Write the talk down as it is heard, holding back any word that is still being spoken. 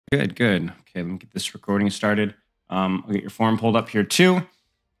Good, good. Okay, let me get this recording started. I'll get your form pulled up here too.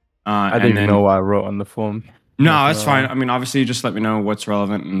 I And didn't even then, know what I wrote on the form. no, Not that's gonna fine. lie. I mean, obviously, just let me know what's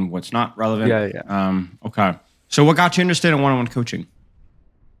relevant and what's not relevant. Yeah, yeah. Okay. So, what got you interested in one-on-one coaching?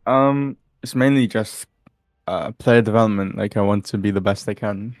 It's mainly just player development. Like I want to be the best I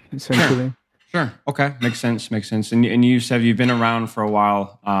can, Sure, essentially. sure. Okay, makes sense. Makes sense. And you said you've been around for a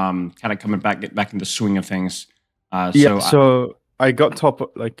while, kind of coming back, get back into the swing of things. Yeah, So, so I got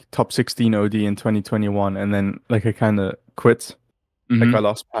top 16 OD in 2021, and then like I kind of quit. Like I mhm.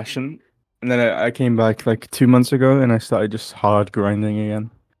 lost passion, and then I came back like 2 months ago, and I started just hard grinding again.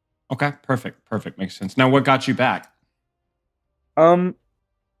 Okay, perfect, perfect. Makes sense. Now, what got you back? Um,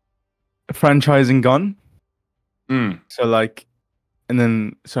 Franchising gone. Mm, So like, and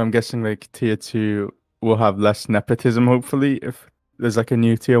then so I'm guessing like tier two will have less nepotism, hopefully, if there's like a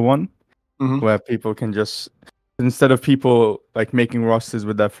new tier one, hmm. where people can just instead of people like making rosters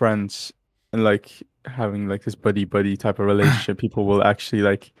with their friends and like having like this buddy buddy type of relationship, people will actually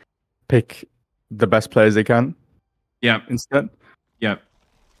like pick the best players they can Yep, instead. yep.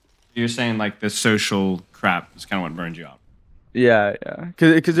 You're saying like the social crap is kind of what burned you out. Yeah, yeah.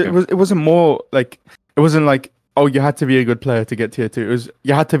 Because Okay. it wasn't more like it wasn't like, oh, you had to be a good player to get tier two. It was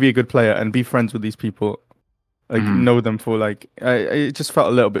you had to be a good player and be friends with these people, like Hmm. know them for like it just felt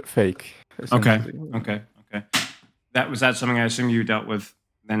a little bit fake Okay. essentially. Okay. Okay. That something I assume you dealt with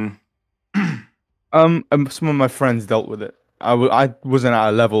then. Some of my friends dealt with it. I wasn't at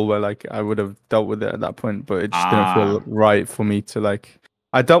a level where like I would have dealt with it at that point, but it just didn't feel Ah. right for me to like.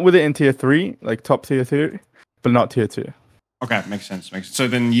 I dealt with it in tier three, like top tier two, but not tier two. Okay. Makes sense. Makes sense. So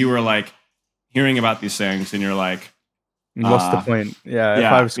then you were like hearing about these things, and you're like, And what's the uh, point? Yeah, if I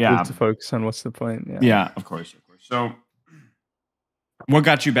yeah, have school yeah, to focus on, what's the point? Yeah. yeah. Of course, of course. So what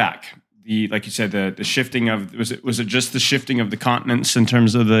got you back? The like you said, the shifting of was it just the shifting of the continents in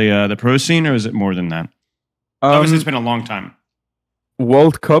terms of the pro scene, or is it more than that? Obviously, it's Um, been a long time.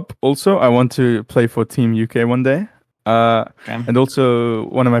 World Cup also. I want to play for Team UK one day. Okay. And also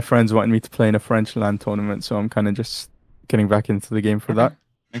one of my friends wanted me to play in a French LAN tournament, so I'm kind of just getting back into the game for Okay. that.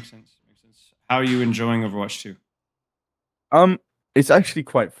 Makes sense. Makes sense. How are you enjoying Overwatch 2? Um, it's actually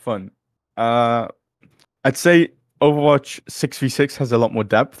quite fun. Uh, I'd say Overwatch 6v6 has a lot more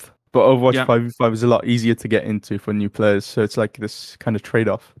depth, but Overwatch Yeah. 5v5 is a lot easier to get into for new players, so it's like this kind of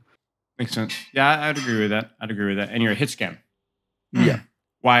trade-off. Makes sense. Yeah, I'd agree with that. I'd agree with that. And you're a hit scan. Yeah.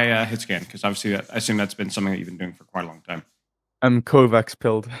 Why hit scan? Because obviously, I assume that's been something that you've been doing for quite a long time. I'm Kovacs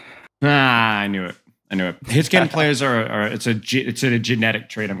pilled. Ah, I knew it. I knew it. Hit scan players are it's a genetic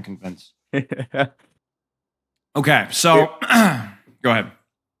trait. I'm convinced. Okay, It, so go ahead.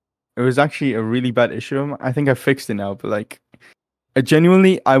 it was actually a really bad issue. I think I fixed it now, but like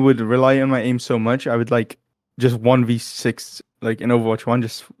I would rely on my aim so much. I would like just 1v6 like in Overwatch 1,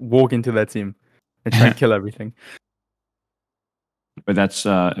 just walk into their team and try and kill everything. But that's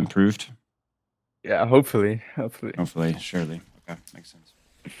improved. Yeah, hopefully. Hopefully. Hopefully, surely. Okay, makes sense.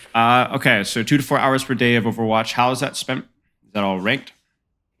 Okay, so 2 to 4 hours per day of Overwatch. How is that spent? Is that all ranked?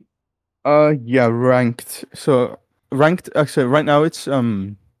 Yeah, ranked. So ranked actually right now it's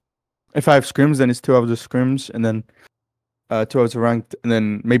if I have scrims then it's 2 hours of scrims and then 2 hours of ranked and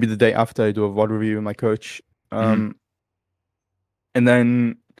then maybe the day after I do a VOD review with my coach. Mhm. And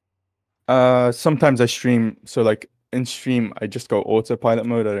then sometimes I stream, so like in stream I just go autopilot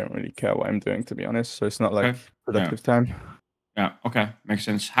mode. I don't really care what I'm doing to be honest. So it's not like Okay. Yeah. productive time. Yeah. Okay. Makes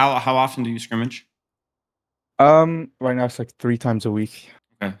sense. How often do you scrimmage? Right now it's like 3 times a week.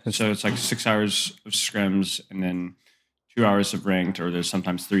 Okay. So it's like 6 hours of scrims and then 2 hours of ranked, or there's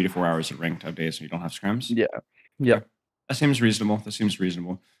sometimes 3 to 4 hours of ranked of days when you don't have scrims. Yeah. Yeah. Okay. That seems reasonable. That seems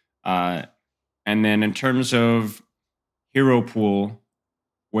reasonable. Uh, and then in terms of hero pool,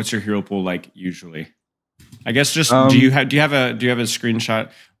 what's your hero pool like usually? I guess just do you have a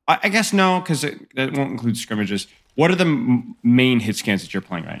screenshot? I guess no, because that won't include scrimmages. What are the main hit scans that you're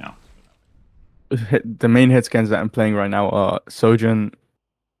playing right now? The main hit scans that I'm playing right now are Sojourn,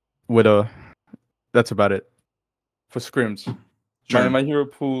 Widow. That's about it. For scrims. Sure. My hero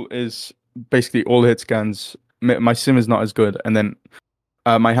pool is basically all hit scans. My sim is not as good, and then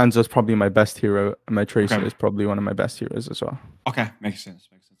my Hanzo is probably my best hero, and my Tracer Okay. is probably one of my best heroes as well. Okay, makes sense.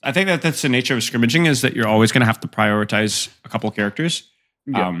 Makes sense. I think that's the nature of scrimmaging is that you're always going to have to prioritize a couple characters.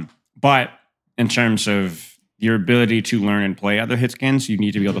 Yeah. But in terms of your ability to learn and play other hit scans, you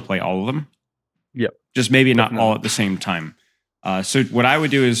need to be able to play all of them. Yeah. Just maybe not Definitely. all at the same time. So what I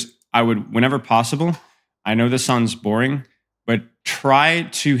would do is I would, whenever possible, I know this sounds boring, but try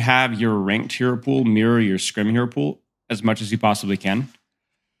to have your ranked hero pool mirror your scrim hero pool as much as you possibly can.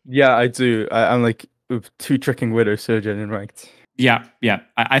 Yeah, I do. I'm like with two tricking Widow, Sojourn, and ranked. Yeah, yeah.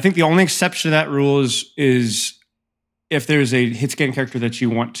 I think the only exception to that rule is if there's a hit scan character that you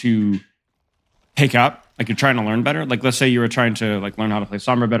want to pick up, like you're trying to learn better. Like let's say you were trying to like learn how to play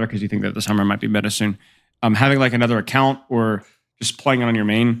Sombra better because you think that the Sombra might be better soon. Having like another account or just playing it on your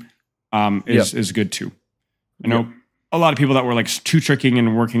main is good too. I know a lot of people that were like too tricking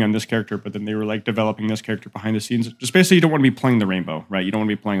and working on this character, but then they were like developing this character behind the scenes. Just basically, you don't want to be playing the rainbow, right? You don't want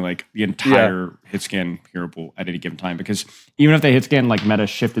to be playing like the entire hit scan hero pool at any given time because even if the hit scan like meta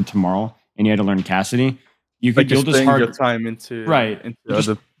shifted tomorrow and you had to learn Cassidy, you'll just hard your time into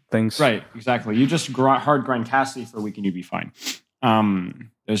other things. Right, exactly. You just hard grind Cassidy for a week and you'd be fine.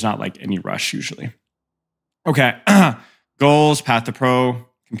 There's not like any rush usually. Okay, goals, path to pro,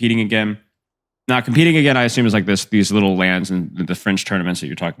 competing again. Now, competing again, I assume is like these little lands and the French tournaments that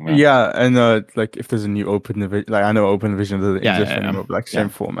you're talking about. Yeah, and like if there's a new open division, like I know open division doesn't exist anymore, but like same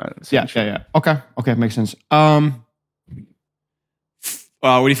format. Yeah. Okay, makes sense. What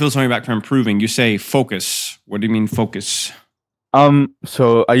do you feel coming back from improving? You say focus. What do you mean focus?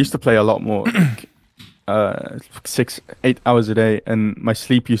 So I used to play a lot more, like, 6-8 hours a day, and my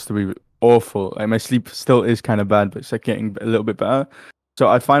sleep used to be awful. Like my sleep still is kind of bad, but it's like getting a little bit better. So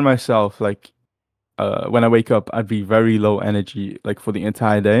I find myself like when I wake up, I'd be very low energy like for the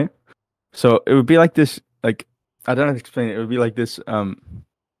entire day. So it would be like this, like I don't know how to explain it. It would be like this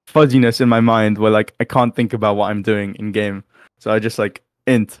fuzziness in my mind where like I can't think about what I'm doing in game. So I just like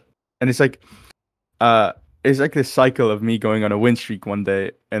int, and it's like this cycle of me going on a win streak one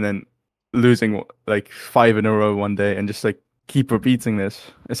day and then losing like 5 in a row one day, and just like keep repeating this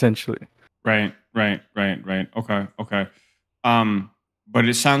essentially. Right. Okay. But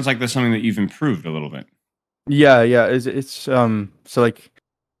it sounds like there's something that you've improved a little bit. Yeah. It's so like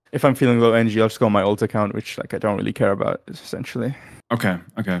if I'm feeling low energy, I'll just go on my ult account, which like I don't really care about, essentially. Okay.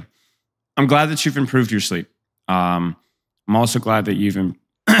 I'm glad that you've improved your sleep. I'm also glad that you've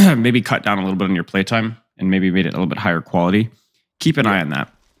maybe cut down a little bit on your playtime and maybe made it a little bit higher quality. Keep an eye on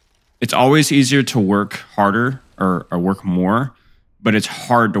that. It's always easier to work harder or work more, but it's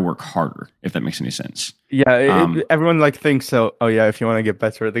hard to work harder, if that makes any sense. Yeah, everyone like thinks so. Oh yeah, if you want to get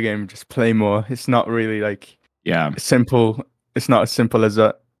better at the game, just play more. It's not really like simple. It's not as simple as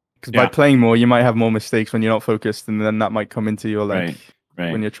that. Because by playing more, you might have more mistakes when you're not focused, and then that might come into your like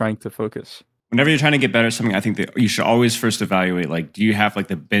when you're trying to focus. Whenever you're trying to get better at something, I think that you should always first evaluate like, do you have like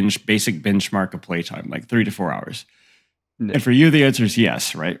the basic benchmark of playtime, like 3 to 4 hours? Yeah. And for you, the answer is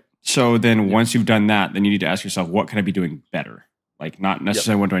yes, right? So then once you've done that, then you need to ask yourself, what can I be doing better? Like not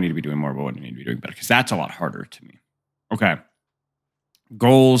necessarily what do I need to be doing more, but what do I need to be doing better? Because that's a lot harder to me. Okay.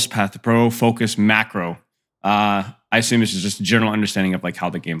 Goals, path to pro, focus, macro. I assume this is just a general understanding of like how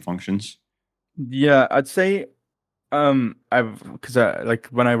the game functions. Yeah, I'd say because like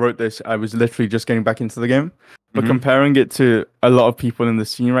when I wrote this, I was literally just getting back into the game. But comparing it to a lot of people in the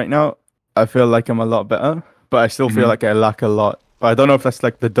scene right now, I feel like I'm a lot better. But I still feel like I lack a lot. But I don't know if that's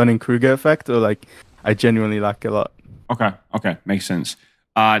like the Dunning-Kruger effect or like I genuinely lack a lot. Okay, makes sense.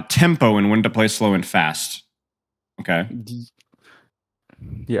 Tempo and when to play slow and fast. Okay.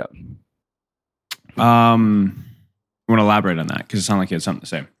 Yeah. You want to elaborate on that because it sounded like you had something to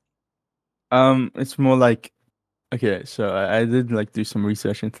say. It's more like, okay, so I did like do some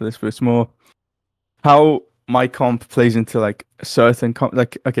research into this, but it's more how my comp plays into like a certain comp.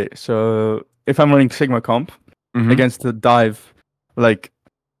 Like, okay, so if I'm running Sigma comp against the dive, like,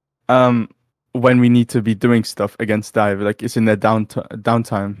 when we need to be doing stuff against dive, like it's in their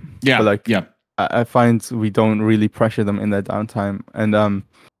downtime. Yeah. But, like, I find we don't really pressure them in their downtime, and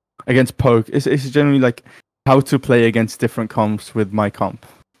against poke, it's generally like how to play against different comps with my comp.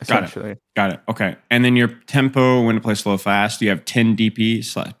 Essentially. Got it. Okay. And then your tempo, when to play slow fast, you have 10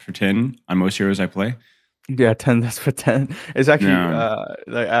 DP per 10 on most heroes I play. Yeah, 10 that's for 10. It's actually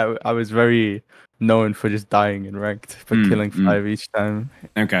like I was very known for just dying in ranked, but killing 5 each time.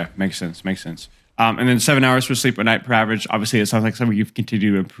 Okay, makes sense. And then 7 hours for sleep a night per average. Obviously, it sounds like something you've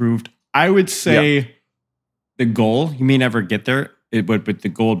continued to improve. I would say the goal, you may never get there, but the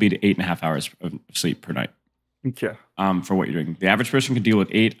goal would be to 8.5 hours of sleep per night. Okay. For what you're doing. The average person could deal with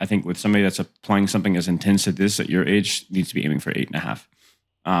 8. I think with somebody that's playing something as intense as this at your age, needs to be aiming for 8.5.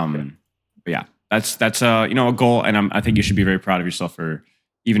 But yeah, that's a goal, and I think you should be very proud of yourself for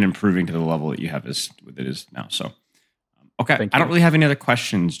even improving to the level that you have as it is now. So, okay, I don't really have any other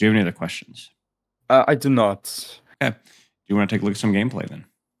questions. Do you have any other questions? I do not. Okay, do you want to take a look at some gameplay then?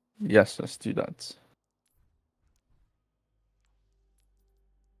 Yes, let's do that.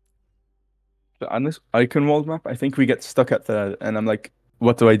 So on this icon world map, I think we get stuck at that, and I'm like,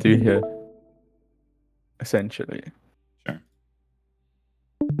 what do I do here? Essentially.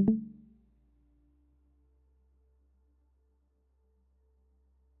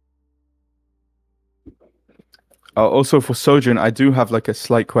 Also for Sojourn, I do have like a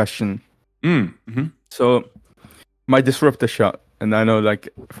slight question. Mm-hmm. So my disruptor shot, and I know like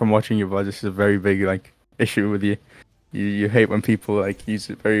from watching you, but this is a very big like issue with you. You hate when people like use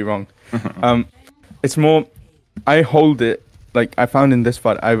it very wrong. Um, it's more I hold it like I found in this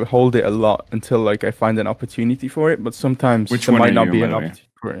fight. I hold it a lot until like I find an opportunity for it. But sometimes Which there one might are not you, be by an the way? opportunity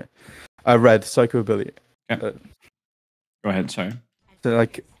for it. Red psychobilly. Yeah. Go ahead. Sorry. So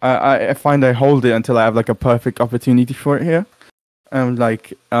like I find I hold it until I have like a perfect opportunity for it here, and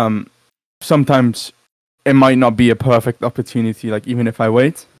like sometimes it might not be a perfect opportunity. Like even if I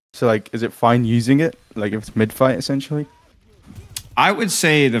wait, so like is it fine using it? Like if it's mid fight essentially. I would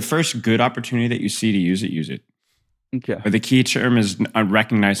say the first good opportunity that you see to use it, use it. Okay. But the key term is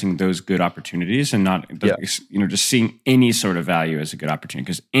recognizing those good opportunities and not, just seeing any sort of value as a good opportunity,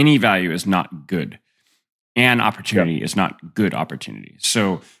 because any value is not good, and opportunity is not good opportunity.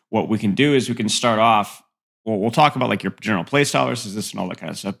 So what we can do is we can start off. Well, we'll talk about like your general play style versus this and all that kind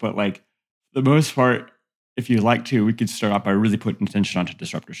of stuff. But like for the most part, if you like to, we could start off by really putting attention onto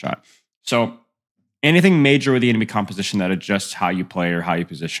disruptor shot. So anything major with the enemy composition that adjusts how you play or how you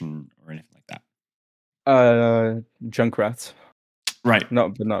position or anything like that. Junkrat. Right.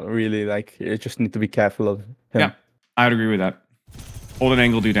 But not really. Like you just need to be careful of him. Yeah, I would agree with that. Hold an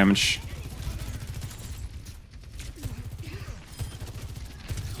angle, do damage.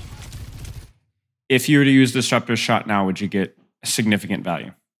 If you were to use Disruptor shot now, would you get a significant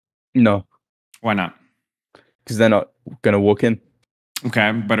value? No. Why not? Because they're not gonna walk in.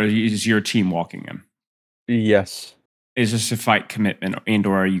 Okay, but is your team walking in? Yes. Is this a fight commitment,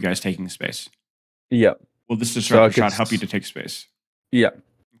 and/or are you guys taking space? Yeah. Will this Disruptor shot help you to take space? Yeah.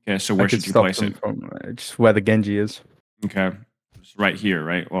 Okay, so where should you place it? From just where the Genji is. Okay, it's right here,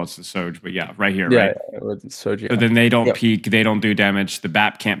 right? Well, it's the Soj, but yeah, right here, yeah, right? Yeah, Soj, yeah. So then they don't peek, they don't do damage. The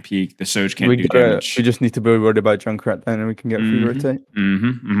BAP can't peek, the Soj can't do damage. We just need to be worried about Junkrat, then and we can get free rotate.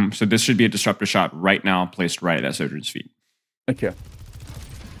 So this should be a Disruptor shot right now, placed right at Sojourn's feet. Okay.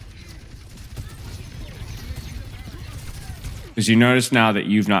 Because you notice now that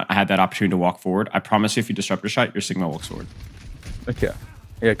you've not had that opportunity to walk forward. I promise you, if you Disruptor shot, your Sigma walks forward. Okay.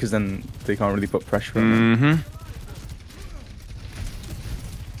 Yeah, because then they can't really put pressure on them.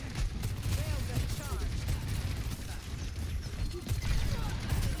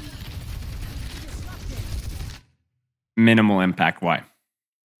 Minimal impact. Why?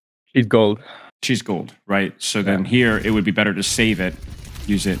 She's gold. She's gold, right? So then here, it would be better to save it,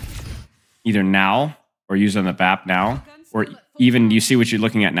 use it either now or use it on the BAP now, or even you see what you're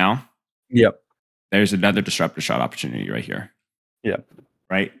looking at now? Yep. There's another Disruptor shot opportunity right here. Yeah.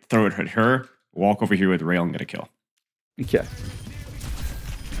 Right? Throw it at her, walk over here with rail and get a kill. Okay.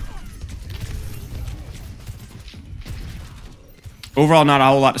 Overall, not a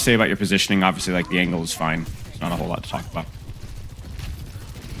whole lot to say about your positioning. Obviously, like the angle is fine. There's not a whole lot to talk about.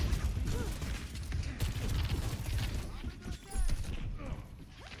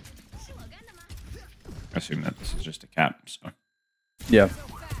 I assume that this is just a cap, so. Yeah.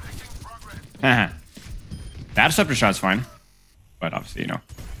 That Disruptor shot's fine. But obviously,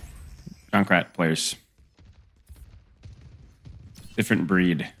 Junkrat players. Different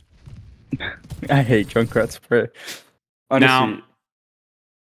breed. I hate Junkrat spray. Honestly, now,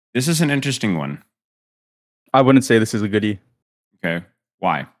 this is an interesting one. I wouldn't say this is a goodie. Okay.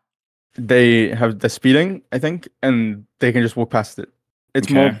 Why? They have the speeding, I think, and they can just walk past it. It's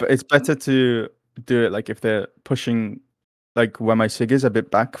it's better to do it like if they're pushing like where my sig is, a bit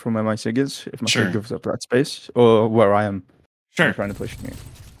back from where my sig is, if my sig gives up that space, or where I am trying to push me.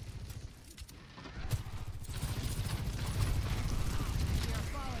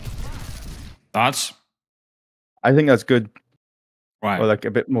 Thoughts? I think that's good. Why? Or like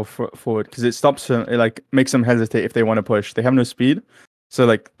a bit more forward, because it stops them, it like makes them hesitate if they want to push. They have no speed, so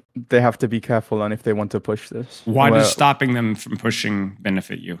like they have to be careful on if they want to push this. Why does stopping them from pushing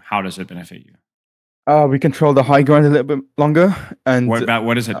benefit you? How does it benefit you? We control the high ground a little bit longer, and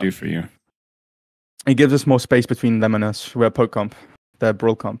what does it do for you? It gives us more space between them and us. We're poke comp, they're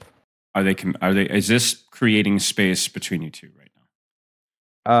brawl comp. Is this creating space between you two right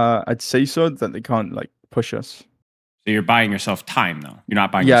now? I'd say so, that they can't like push us. So you're buying yourself time, though. You're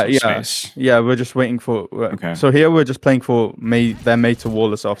not buying yourself space. Yeah, we're just waiting for. Okay. So here we're just playing for their mate to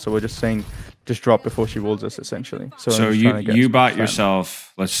wall us off. So we're just saying, just drop before she walls us, essentially. So you bought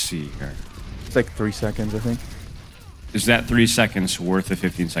yourself. Let's see here. It's like 3 seconds, I think. Is that 3 seconds worth a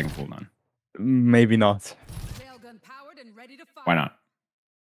 15-second cooldown? Maybe not. Why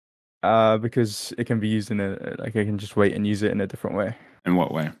not? Because it can be used in I can just wait and use it in a different way. In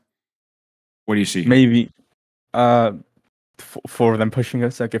what way? What do you see? Maybe. To four of them pushing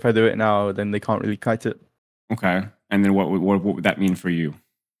us. Like if I do it now, then they can't really kite it. Okay. And then what would that mean for you?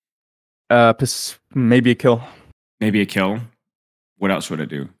 Maybe a kill. Maybe a kill. What else would it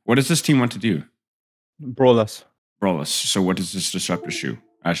do? What does this team want to do? Brawl us. Brawl us. So what does this disruptor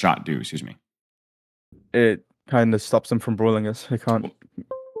shot do? Excuse me. It kind of stops them from brawling us. They can't.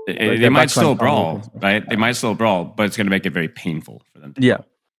 They might still brawl, right? They might still brawl, but it's going to make it very painful for them. Yeah.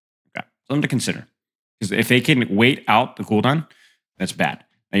 Okay. Something to consider. Because if they can wait out the cooldown, that's bad.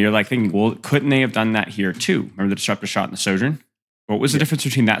 Now you're like thinking, well, couldn't they have done that here too? Remember the disruptor shot in the Sojourn? What was the difference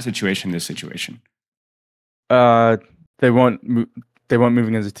between that situation and this situation? They weren't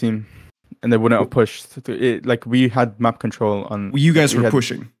moving as a team, and they wouldn't have pushed. Like we had map control on. Well, you guys were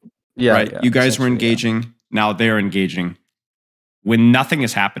pushing. Yeah, right. Yeah, you guys were engaging. Yeah. Now they're engaging. When nothing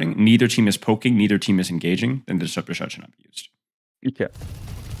is happening, neither team is poking, neither team is engaging, then the disruptor shot should not be used. Okay.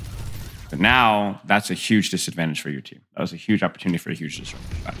 But now that's a huge disadvantage for your team. That was a huge opportunity for a huge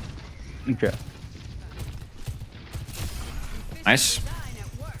disruptor shot. Okay. Nice.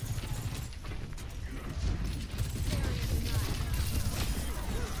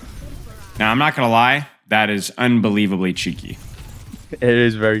 Now, I'm not going to lie. That is unbelievably cheeky. It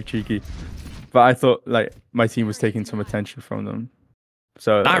is very cheeky. But I thought like my team was taking some attention from them.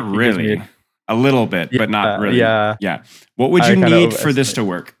 So not really. A little bit, but not really. Yeah. Yeah. What would you need for this to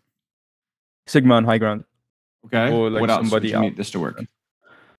work? Sigma on high ground. Okay. Or like what else somebody would you need this to work?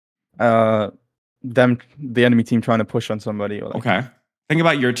 The enemy team trying to push on somebody. Or like, okay. Think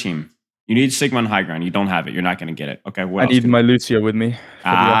about your team. You need Sigma on high ground. You don't have it. You're not going to get it. Okay. What I else need my Lucio with me.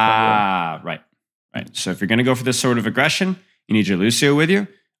 Right. Right. So if you're going to go for this sort of aggression, you need your Lucio with you.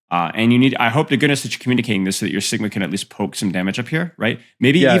 And you need, I hope to goodness that you're communicating this so that your Sigma can at least poke some damage up here, right?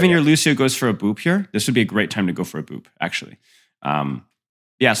 Maybe your Lucio goes for a boop here. This would be a great time to go for a boop, actually.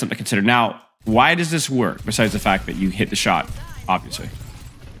 Yeah, something to consider. Now, why does this work, besides the fact that you hit the shot, obviously?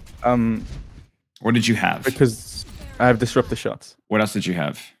 What did you have? Because I have Disruptor shots. What else did you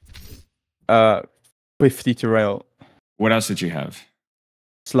have? 50 to rail. What else did you have?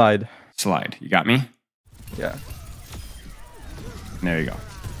 Slide. Slide. You got me? Yeah. There you go.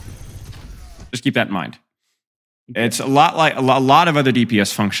 Just keep that in mind. Okay. It's a lot like a lot of other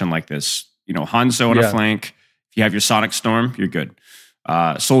DPS function like this. You know, Hanzo on a flank. If you have your Sonic Storm, you're good.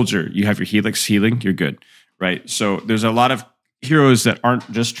 Soldier, you have your Helix healing, you're good, right? So there's a lot of heroes that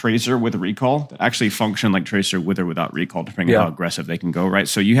aren't just Tracer with a recall that actually function like Tracer with or without recall, depending on how aggressive they can go, right?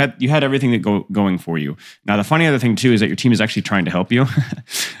 So you had everything that going for you. Now the funny other thing too is that your team is actually trying to help you.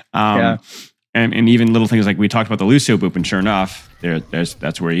 And even little things like we talked about the Lucio boop, and sure enough,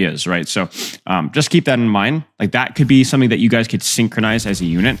 that's where he is, right? So just keep that in mind. Like that could be something that you guys could synchronize as a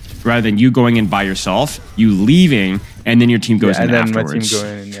unit, rather than you going in by yourself, you leaving, and then your team goes in afterwards. My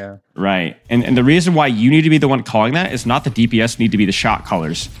team going in, Right. And the reason why you need to be the one calling that is not the DPS need to be the shot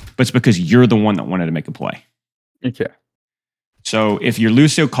callers, but it's because you're the one that wanted to make a play. Okay. So if your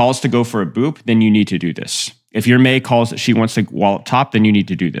Lucio calls to go for a boop, then you need to do this. If your Mei calls that she wants to wall up top, then you need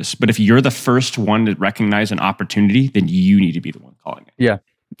to do this. But if you're the first one to recognize an opportunity, then you need to be the one calling it. Yeah.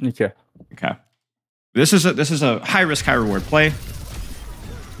 Okay. Okay. This is a high risk, high reward play.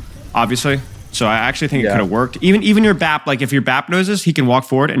 Obviously. So I actually think it could have worked. Even your BAP, like if your BAP knows this, he can walk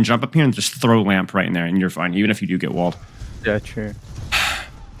forward and jump up here and just throw lamp right in there, and you're fine, even if you do get walled. Yeah, true.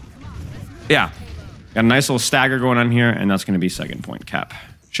 Yeah. Got a nice little stagger going on here, and that's going to be second point cap.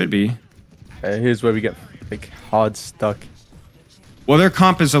 Should be. Here's where we get like hard stuck. Well, their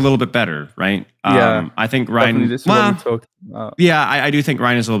comp is a little bit better, right? I think Ryan. I do think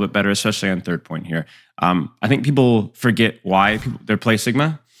Ryan is a little bit better, especially on third point here. I think people forget why they play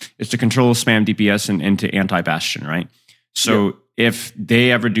Sigma is to control spam DPS and to anti-bastion, right? So if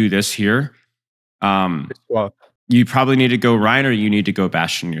they ever do this here, you probably need to go Ryan or you need to go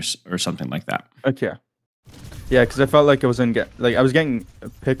Bastion or something like that. Okay. Yeah, because I felt like I was getting a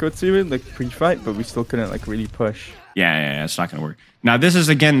pick or two in like pre-fight, but we still couldn't like really push. Yeah, it's not gonna work. Now this is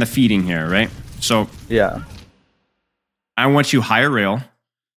again the feeding here, right? So I want you higher rail,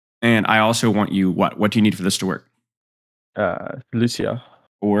 and I also want you what? What do you need for this to work? Lucio.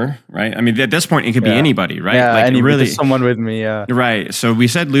 Or right? I mean, at this point, it could be anybody, right? Yeah, like really someone with me. Yeah. Right. So we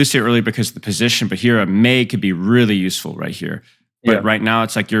said Lucio earlier because of the position, but here a Mei could be really useful right here. But right now,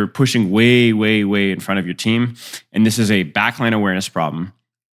 it's like you're pushing way, way, way in front of your team. And this is a backline awareness problem.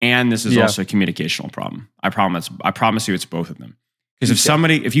 And this is also a communicational problem. I promise you it's both of them. Because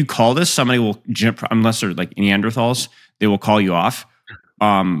if you call this, somebody will jump, unless they're like Neanderthals, they will call you off.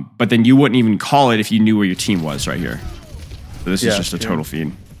 But then you wouldn't even call it if you knew where your team was right here. So this is just a total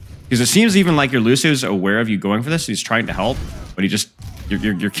feed. Because it seems even like your Lucio is aware of you going for this. He's trying to help, but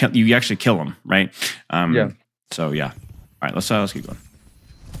you actually kill him, right? So yeah. right, let's keep going.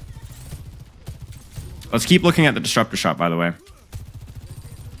 Let's keep looking at the Disruptor shot, by the way.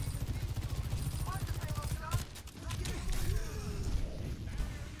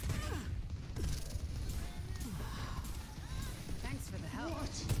 Thanks for the help.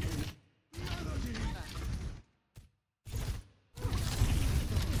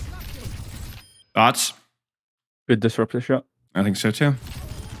 Thoughts? Good Disruptor shot. I think so too.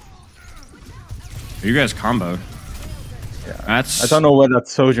 You guys comboed. Yeah. That's. I don't know where that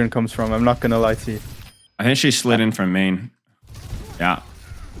Sojourn comes from. I'm not gonna lie to you. I think she slid in from main. Yeah.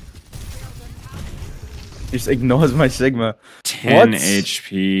 He just ignores my Sigma. 10 What?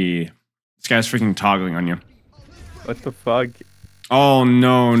 HP. This guy's freaking toggling on you. What the fuck? Oh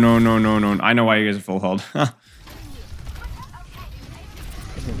no. I know why you guys are full hold.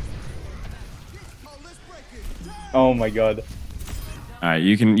 Oh my god. Alright,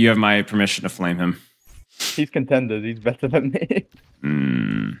 you have my permission to flame him. He's contended. He's better than me.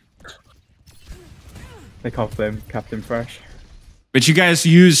 I can't blame Captain Fresh. But you guys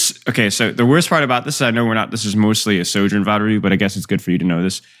use... Okay, so the worst part about this is I know this is mostly a Sojourn VOD review, but I guess it's good for you to know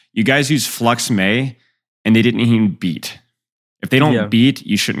this. You guys use Flux May, and they didn't even beat. If they don't beat,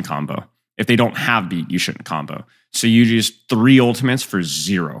 you shouldn't combo. If they don't have beat, you shouldn't combo. So you use 3 ultimates for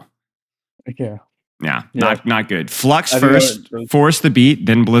 0. Okay. Yeah, not good. Flux first, force the beat,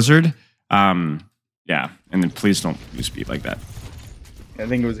 then Blizzard. Yeah, and then please don't use beat like that. I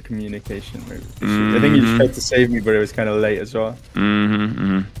think it was a communication issue. I think he just tried to save me, but it was kind of late as well.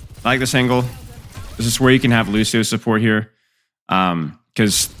 I like this angle. This is where you can have Lucio support here.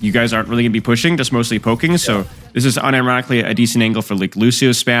 Because you guys aren't really going to be pushing, just mostly poking. So this is unironically a decent angle for like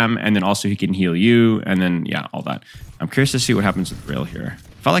Lucio spam, and then also he can heal you, and then, yeah, all that. I'm curious to see what happens with Rail here.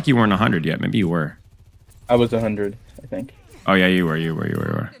 Felt like you weren't 100 yet. Maybe you were. I was 100, I think. Oh, yeah, you were.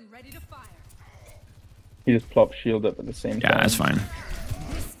 He just plopped shield up at the same time. Yeah, that's fine.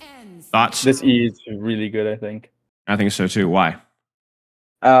 Thoughts? This E is really good, I think. I think so too. Why?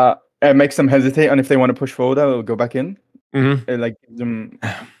 It makes them hesitate, and if they want to push forward, it'll go back in. It like gives them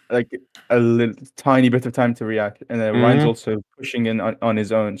like a little tiny bit of time to react, and then Ryan's also pushing in on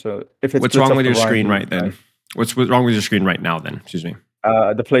his own. So if it's what's wrong with your screen right then? What's wrong with your screen right now then? Excuse me.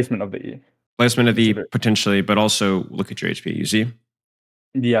 The placement of the E. Placement of the E potentially, but also look at your HP. You see?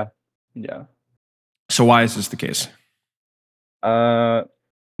 Yeah. So why is this the case?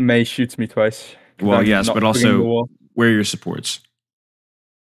 May shoots me twice. Well, yes, but also where are your supports?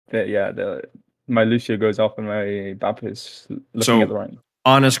 My Lucio goes off and my Bap is looking at the right.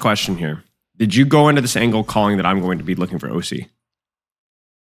 Honest question here. Did you go into this angle calling that I'm going to be looking for OC?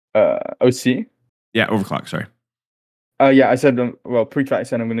 OC? Yeah, overclock, sorry. Yeah, I said, pre-track I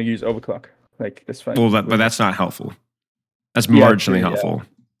said I'm going to use overclock. Like, that's fine. Well, but that's not helpful. That's marginally helpful,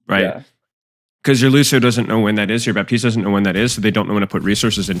 right? Yeah. Because your Lucio doesn't know when that is, your Baptiste doesn't know when that is, so they don't know when to put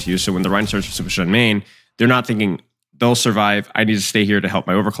resources into you. So when the Rhine starts to push on main, they're not thinking, they'll survive, I need to stay here to help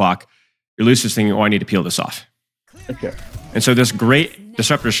my overclock. Your Lucio's thinking, I need to peel this off. Okay. And so this great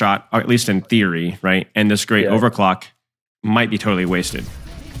Disruptor shot, or at least in theory, right, and this great overclock might be totally wasted.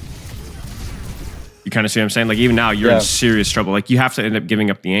 You kind of see what I'm saying? Like, even now, you're in serious trouble. Like, you have to end up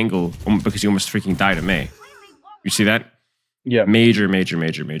giving up the angle because you almost freaking died to May. You see that? Yeah. Major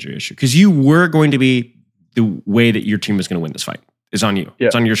issue. Because you were going to be the way that your team was going to win this fight. It's on you. Yeah.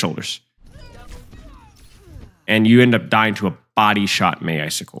 It's on your shoulders. And you end up dying to a body shot May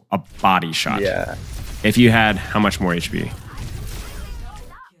Icicle. A body shot. Yeah. If you had how much more HP?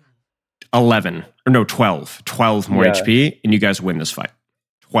 11. Or no, 12. 12 more HP, and you guys win this fight.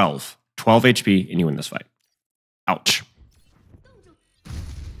 12 HP, and you win this fight. Ouch.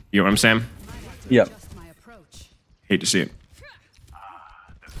 You know what I'm saying? Yeah. Hate to see it.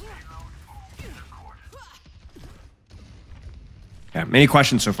 Yeah, any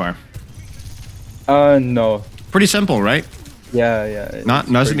questions so far? No. Pretty simple, right? Yeah.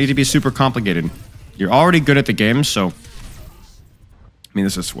 Doesn't need to be super complicated. You're already good at the game, so I mean,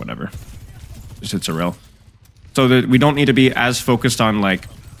 this is whatever. Just hits a rail. So that we don't need to be as focused on like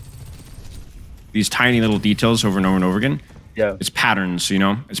these tiny little details over and over and over again. Yeah. It's patterns, you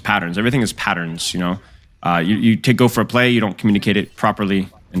know? It's patterns. Everything is patterns, you know? You go for a play, you don't communicate it properly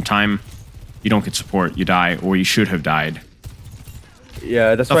in time, you don't get support, you die, or you should have died.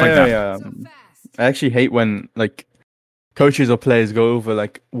 Yeah, that's why I actually hate when like coaches or players go over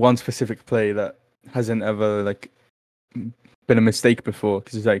like one specific play that hasn't ever like been a mistake before,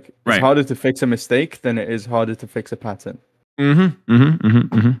 because it's like it's harder to fix a mistake than it is harder to fix a pattern.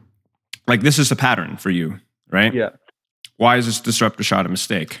 Like this is a pattern for you, right? Yeah. Why is this Disruptor shot a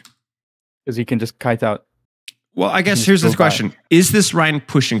mistake? Because he can just kite out. Well, I guess here's this question. Is this Ryan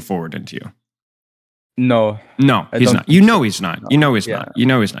pushing forward into you? No, No, I he's don't not. think so. He's not. No. You know he's Yeah. not. You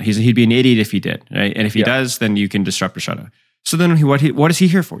know he's not. He'd be an idiot if he did, right? And if he does, then you can Disruptor shot him. So then what is he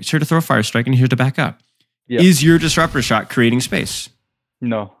here for? He's here to throw a fire strike and he's here to back up. Yeah. Is your Disruptor shot creating space?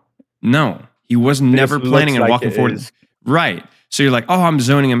 No. No. He was never planning on walking forward. Right. So you're like, oh, I'm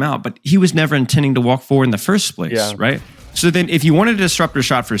zoning him out. But he was never intending to walk forward in the first place, right? So then if you wanted a Disruptor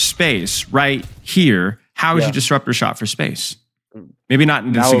shot for space right here, how is your Disruptor shot for space? Maybe not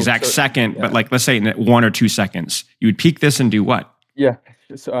in this exact second, but like let's say in 1 or 2 seconds. You would peek this and do what? Yeah.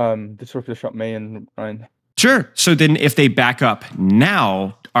 Just, Disruptor shot May and Ryan. Sure. So then if they back up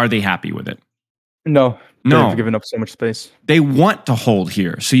now, are they happy with it? No. They've given up so much space. They want to hold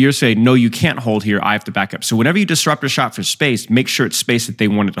here. So you're saying, no, you can't hold here. I have to back up. So whenever you Disruptor shot for space, make sure it's space that they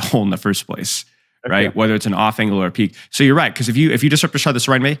wanted to hold in the first place, right? Whether it's an off angle or a peak. So you're right. Because if you Disruptor shot this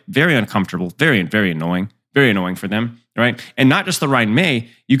Ryan May, very uncomfortable, very annoying for them, right? And not just the Ryan May,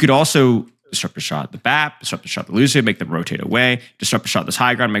 you could also Disruptor shot the BAP, Disruptor shot the Lucio, make them rotate away, Disruptor shot this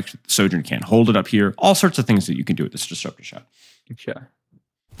high ground, make sure the Sojourn can't hold it up here. All sorts of things that you can do with this Disruptor shot. Yeah.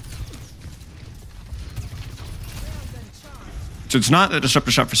 So it's not that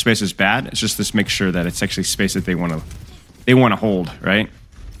Disruptor shot for space is bad. It's just this makes sure that it's actually space that they want to hold, right?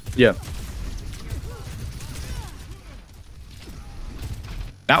 Yeah.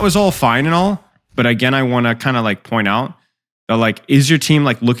 That was all fine and all, but again, I want to kind of like point out that like, is your team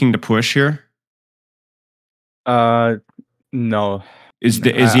like looking to push here? No. Is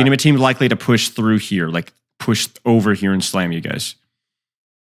the enemy team likely to push through here, like push over here and slam you guys?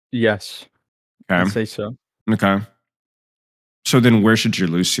 Yes. Okay. I'd say so. Okay. So then where should your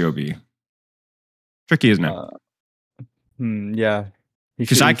Lucio be? Tricky, isn't it? Yeah.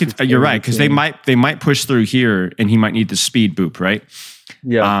 Because you're right, because they might push through here and he might need the speed boop, right?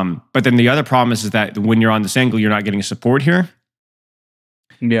 Yeah. But then the other problem is that when you're on this angle, you're not getting support here.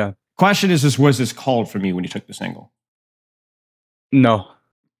 Yeah. Question is was this called from you when you took this angle? No.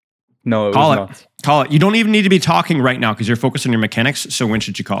 No, it was not. Call it. You don't even need to be talking right now because you're focused on your mechanics. So when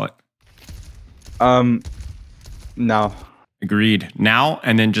should you call it? Now. Agreed. Now,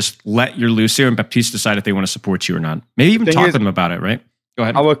 and then just let your Lucio and Baptiste decide if they want to support you or not. Maybe even talk to them about it, right? Go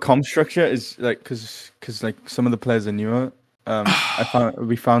ahead. Our comp structure is like, because like some of the players are newer.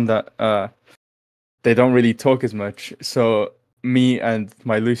 We found that they don't really talk as much. So me and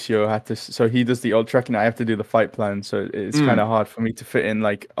my Lucio had to. So he does the ult track, and I have to do the fight plan. So it's kind of hard for me to fit in.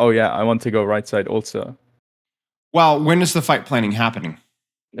 Like, oh yeah, I want to go right side also. Well, when is the fight planning happening?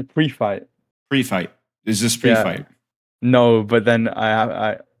 Pre-fight. Pre-fight. Is this pre-fight? Yeah. No, but then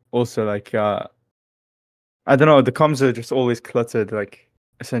I also like I don't know. The comms are just always cluttered, like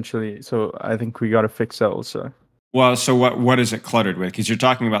essentially. So I think we got to fix that also. Well, so what is it cluttered with? Because you're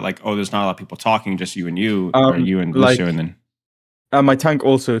talking about like, oh, there's not a lot of people talking, just you and you, or you and Lucio, and then my tank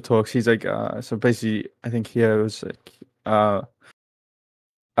also talks. He's like, so basically, I think here was like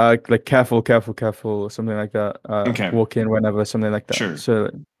careful, or something like that. Okay. Walk in whenever, something like that. Sure. So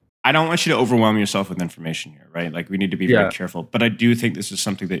I don't want you to overwhelm yourself with information here, right? Like we need to be very careful. But I do think this is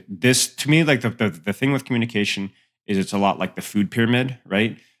something that to me, like the thing with communication is it's a lot like the food pyramid,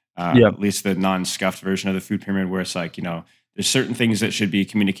 right? At least the non-scuffed version of the food pyramid, where it's like, there's certain things that should be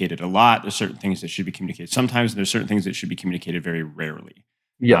communicated a lot. There's certain things that should be communicated sometimes. And there's certain things that should be communicated very rarely.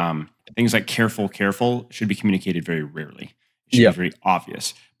 Yeah. Things like careful should be communicated very rarely. It should be very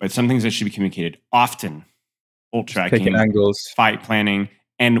obvious. But some things that should be communicated often, ult tracking, taking angles, fight planning,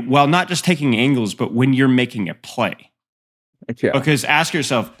 and well, not just taking angles, but when you're making a play. Okay. Because ask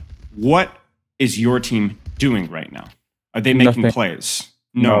yourself, what is your team doing right now? Are they making plays?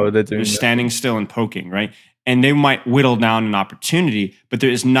 No, they're standing still and poking, right? And they might whittle down an opportunity, but there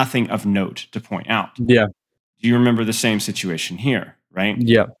is nothing of note to point out. Yeah. Do you remember the same situation here, right?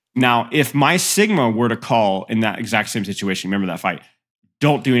 Yeah. Now, if my Sigma were to call in that exact same situation, remember that fight,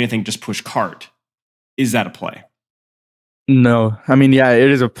 don't do anything, just push cart. Is that a play? No. I mean, yeah,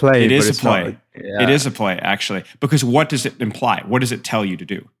 it is a play. It is a play. It is a play, actually. Because what does it imply? What does it tell you to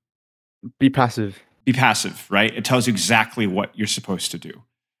do? Be passive. Be passive, right? It tells you exactly what you're supposed to do,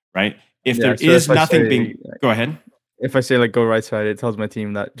 right? If there is nothing being... Go ahead. If I say like go right side, it tells my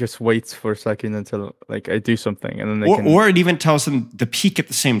team that just waits for a second until like I do something, and then they can... Or it even tells them the peak at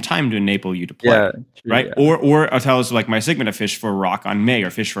the same time to enable you to play, right? Yeah. Or it tells like my Sigma to fish for a rock on May or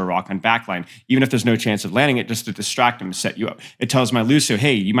fish for a rock on backline, even if there's no chance of landing it, just to distract them and set you up. It tells my Lucio,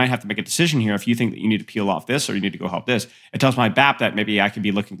 hey, you might have to make a decision here if you think that you need to peel off this or you need to go help this. It tells my BAP that maybe I could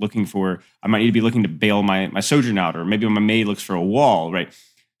be looking for, I might need to be looking to bail my Sojourn out, or maybe my May looks for a wall, right?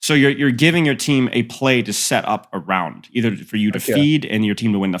 So you're giving your team a play to set up around, either for you to feed and your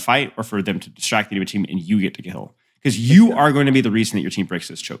team to win the fight, or for them to distract the other team and you get to kill. Because you are going to be the reason that your team breaks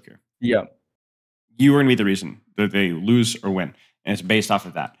this choke here. Yeah. you are going to be the reason that they lose or win. And it's based off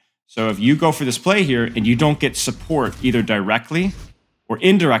of that. So if you go for this play here and you don't get support either directly or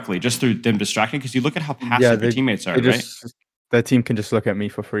indirectly just through them distracting, because you look at how passive your teammates are, right? Their team can just look at me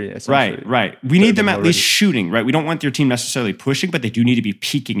for free. Right. We need them at least shooting, right? We don't want your team necessarily pushing, but they do need to be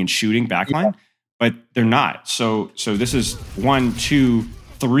peeking and shooting backline, but they're not. So this is 1, 2,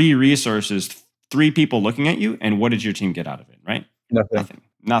 3 resources, 3 people looking at you, and what did your team get out of it, right?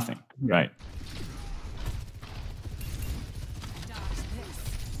 Nothing. Yeah. Right.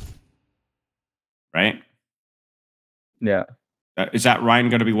 Right? Yeah. Is that Ryan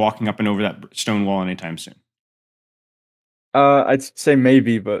going to be walking up and over that stone wall anytime soon? I'd say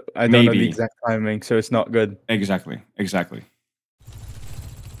maybe, but I don't know the exact timing, so it's not good. Exactly.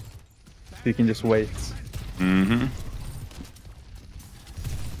 You can just wait. Mm-hmm.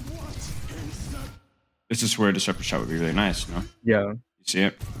 This is where a Disruptor shot would be really nice, no? Yeah. You see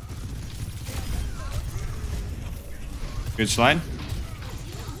it? Good slide.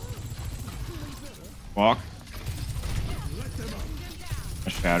 Walk. A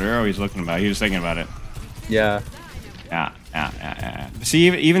shatter. Oh, he's looking about it. He was thinking about it. Yeah. Yeah. See,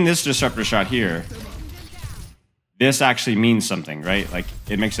 even this Disruptor shot here, this actually means something, right? Like,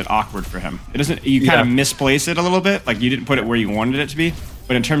 it makes it awkward for him. It doesn't. You kind of misplace it a little bit. Like, you didn't put it where you wanted it to be.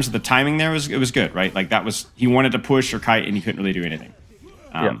 But in terms of the timing there, it was good, right? Like, that was, he wanted to push or kite, and he couldn't really do anything.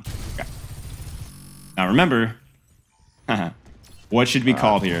 Okay. Now, remember, what should be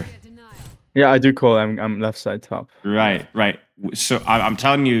called here? Yeah, I do call. I'm left side top. Right. So I'm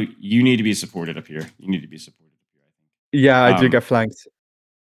telling you, you need to be supported up here. You need to be supported up here, I think. Yeah, I do get flanked.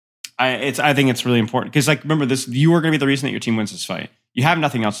 I think it's really important because, like, remember this. You are going to be the reason that your team wins this fight. You have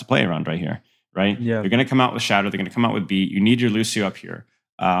nothing else to play around right here, right? Yeah. They're going to come out with Shadow. They're going to come out with Beat. You need your Lucio up here.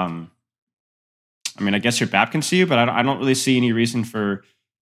 I mean, I guess your BAP can see you, but I don't really see any reason for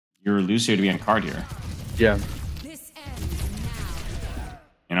your Lucio to be on card here. Yeah.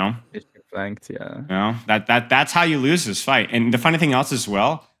 You know? It's flanked, yeah. You know? That's how you lose this fight. And the funny thing else as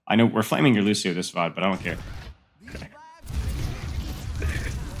well, I know we're flaming your Lucio this VOD, but I don't care. Okay.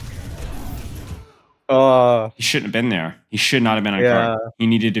 He shouldn't have been there. He should not have been on card. He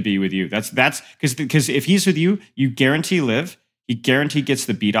needed to be with you. That's because if he's with you, you guarantee live. He guaranteed gets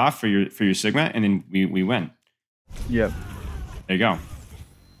the beat off for your Sigma, and then we win. Yep. There you go.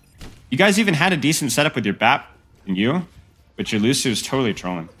 You guys even had a decent setup with your BAP and you, but your Lucio is totally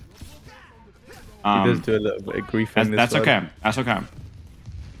trolling. He does do a little bit of griefing. That's okay. That's okay.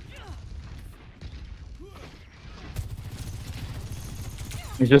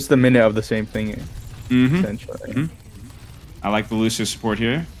 It's just a minute of the same thing. Essentially. I like the Lucio support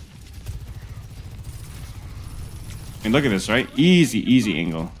here. I mean, look at this, right? Easy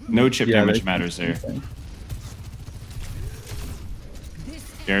angle. No chip damage matters there.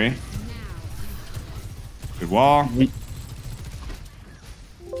 Scary. Good wall.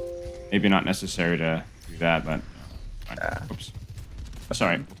 Maybe not necessary to do that, but oops.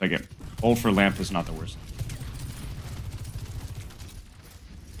 Sorry, we'll take it. Hold for lamp is not the worst.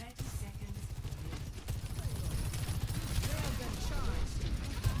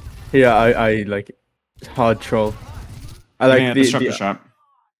 Yeah, I like hard troll. I like the Disruptor shot.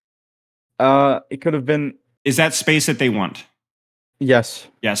 It could have been. Is that space that they want? Yes.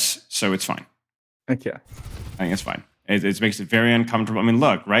 Yes, so it's fine. Okay. I think it's fine. It makes it very uncomfortable. I mean,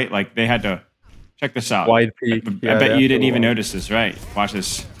 look, right? Like, they had to check this out. Wide peak. I bet you didn't even notice this, right? Watch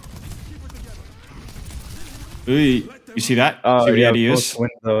this. Ooh, you see that? See what he had to use?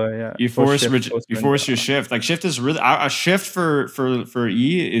 Window, you force your shift. Like, shift is really a shift for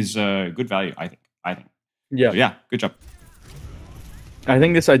E is good value. I think. Yeah. So, yeah. Good job. I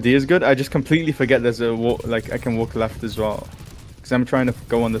think this idea is good. I just completely forget there's a walk. Like, I can walk left as well, because I'm trying to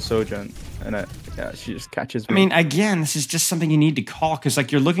go on the Sojourn, and she just catches me. I mean, again, this is just something you need to call, because,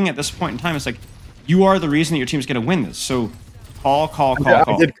 like, you're looking at this point in time. It's like you are the reason that your team's going to win this. So call.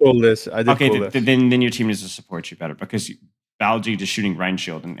 I did call this. Then your team needs to support you better, because Balji just shooting Rhine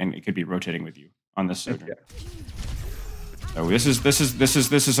Shield, and it could be rotating with you on this Sojourn. Okay. So this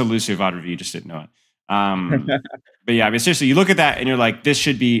is a Lucio VOD review. You just didn't know it. But yeah, I mean, seriously, you look at that and you're like, this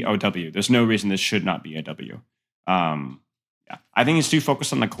should be OW. There's no reason this should not be a W. Yeah, I think he's too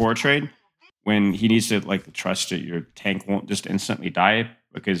focused on the core trade when he needs to like trust that your tank won't just instantly die,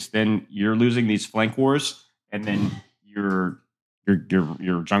 because then you're losing these flank wars, and then your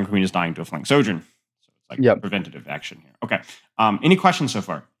jungle queen is dying to a flank Sojourn. So it's like preventative action here. Okay. Any questions so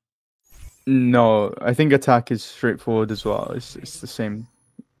far? No, I think attack is straightforward as well. It's the same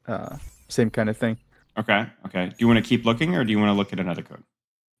kind of thing. Okay. Do you want to keep looking, or do you want to look at another code?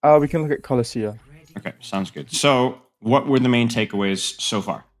 We can look at Colossia. Okay, sounds good. So, what were the main takeaways so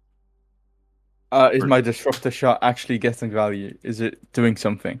far? Is my disruptor shot actually getting value? Is it doing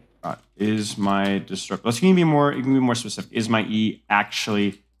something? Is my disruptor? Let's give me more. You can be more specific. Is my E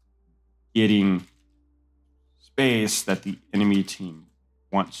actually getting space that the enemy team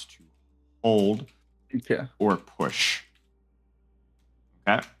wants to hold or push?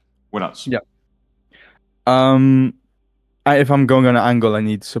 Okay. What else? Yeah. If I'm going on an angle, I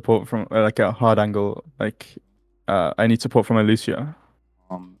need support from like a hard angle. Like, I need support from a Lucio.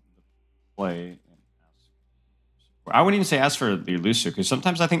 Play. I wouldn't even say ask for the Lucio, because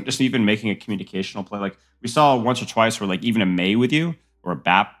sometimes I think just even making a communicational play, like we saw once or twice, where like even a Mei with you or a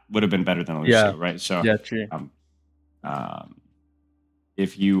BAP would have been better than a Lucio, right? So yeah, true.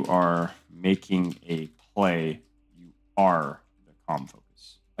 If you are making a play, you are the calm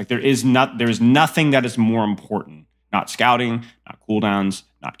focus. Like there is nothing that is more important. Not scouting, not cooldowns,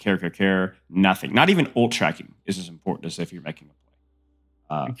 not character care, nothing. Not even ult tracking is as important as if you're making a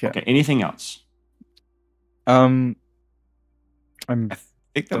play. Okay. Anything else? I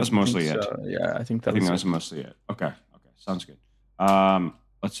think that was mostly it. Yeah, I think that was mostly it. Okay. Sounds good.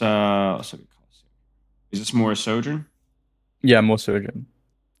 Let's look at Coliseum. Is this more Sojourn? Yeah, more Sojourn.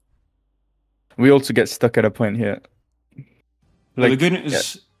 We also get stuck at a point here. Like, the good news.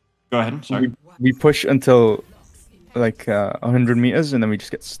 Yeah. Go ahead. Sorry. We push until like 100 meters, and then we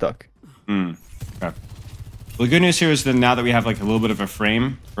just get stuck. Okay. Well, the good news here is that now that we have like a little bit of a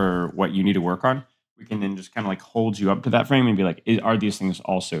frame for what you need to work on, we can then just kind of like hold you up to that frame and be like, are these things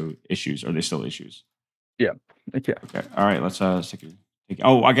also issues? Are they still issues? Yeah. Okay. All right. Let's take it.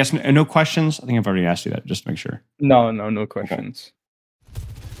 Oh, I guess no questions. I think I've already asked you that, just to make sure. No questions.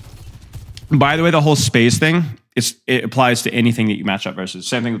 Okay. By the way, the whole space thing, it applies to anything that you match up versus.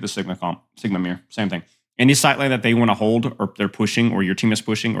 Same thing with the Sigma mirror. Same thing. Any sight line that they want to hold, or they're pushing, or your team is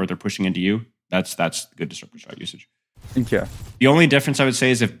pushing, or they're pushing into you, that's good disruptor shot usage. Okay. The only difference I would say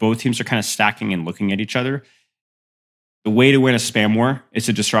is if both teams are kind of stacking and looking at each other, the way to win a spam war is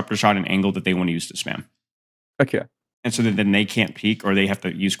to disruptor shot an angle that they want to use to spam. Okay. And so then they can't peek, or they have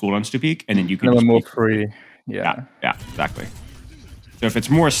to use cooldowns to peek, and then you can just more peek. free. Yeah, exactly. So if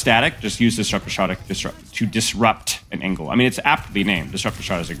it's more static, just use disruptor shot to disrupt an angle. I mean, it's aptly named. Disruptor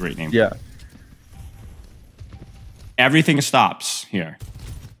shot is a great name. Yeah. Everything stops here.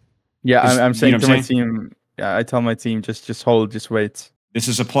 Yeah, I'm saying to my team. Yeah, I tell my team just hold, just wait. This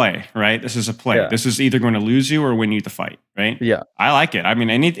is a play, right? This is a play. Yeah. This is either going to lose you or win you the fight, right? Yeah. I like it. I mean,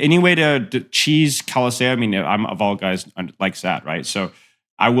 any way to cheese Coliseum, I mean, I'm of all guys likes that, right? So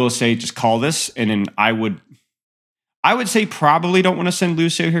I will say just call this, and then I would say probably don't want to send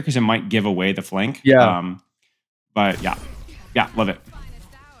Lucio here because it might give away the flank. Yeah. But yeah, love it.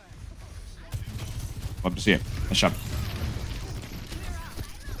 Love to see it. Nice job.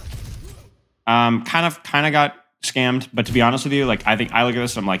 Kind of got scammed, but to be honest with you, like I think I look at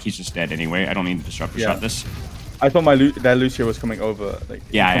this and I'm like, he's just dead anyway. I don't need to disruptor shot this. I thought that Lucio was coming over. Like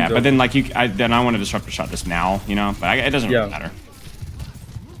but then like I want to disruptor shot this now, you know. But it doesn't really matter.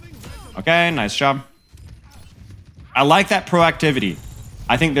 Okay, nice job. I like that proactivity.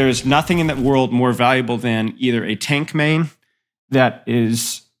 I think there's nothing in that world more valuable than either a tank main that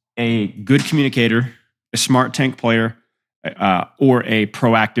is a good communicator, a smart tank player, or a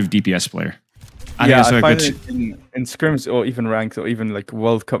proactive DPS player. I find it in scrims or even ranked or even like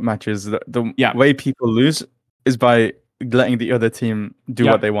World Cup matches, the way people lose is by letting the other team do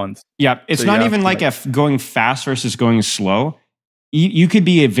what they want. Yeah, it's not even like going fast versus going slow. You could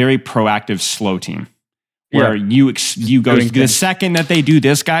be a very proactive slow team where you go, the second that they do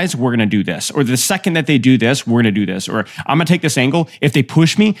this, guys, we're going to do this. Or the second that they do this, we're going to do this. Or I'm going to take this angle. If they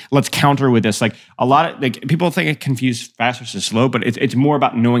push me, let's counter with this. Like a lot of people think I confuse fast versus slow, but it's more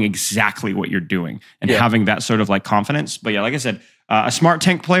about knowing exactly what you're doing and having that sort of like confidence. But yeah, like I said, a smart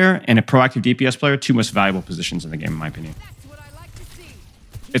tank player and a proactive DPS player, two most valuable positions in the game, in my opinion.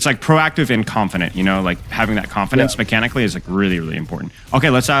 It's like proactive and confident, you know, like having that confidence mechanically is like really, really important. Okay,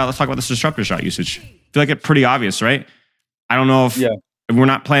 let's talk about this disruptor shot usage. I feel like it's pretty obvious, right? I don't know if we're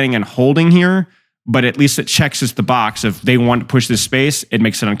not planning on holding here, but at least it checks the box. If they want to push this space, it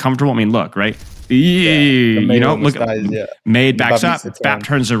makes it uncomfortable. I mean, look, right? You know, look, Made backs up, BAP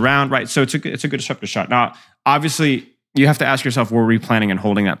turns around, right? So it's a good disruptor shot. Now, obviously, you have to ask yourself, were we planning on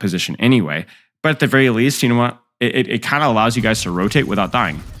holding that position anyway? But at the very least, you know what? It kind of allows you guys to rotate without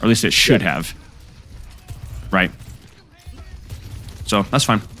dying, or at least it should have, right? So that's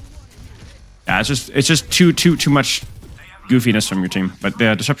fine. Yeah, it's just too much goofiness from your team, but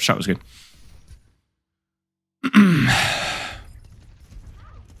the disruptor shot was good.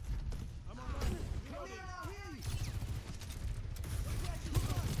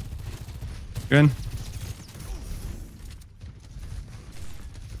 Good.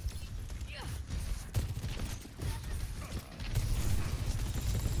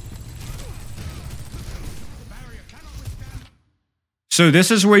 So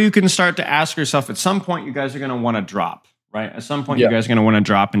this is where you can start to ask yourself, at some point, you guys are going to want to drop, right? At some point, you guys are going to want to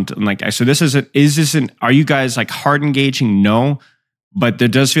drop into, like, so this are you guys like hard engaging? No, but there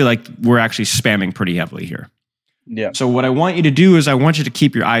does feel like we're actually spamming pretty heavily here. Yeah. So what I want you to do is I want you to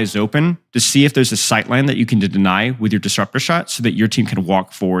keep your eyes open to see if there's a sight line that you can deny with your disruptor shot so that your team can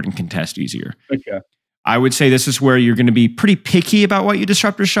walk forward and contest easier. Okay. I would say this is where you're going to be pretty picky about what you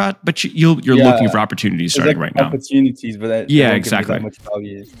disruptor shot, but you're looking for opportunities starting right now. Opportunities, but that exactly. That much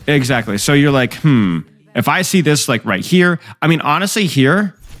value. Exactly. So you're like, if I see this like right here, I mean, honestly,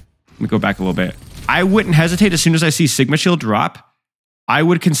 here, let me go back a little bit. I wouldn't hesitate as soon as I see Sigma Shield drop. I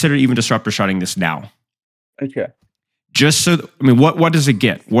would consider even disruptor shotting this now. Okay. Just so, I mean, what does it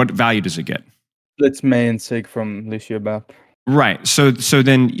get? What value does it get? Let's May and Sig from Lucio Bap. Right. So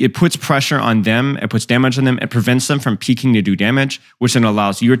then it puts pressure on them. It puts damage on them. It prevents them from peeking to do damage, which then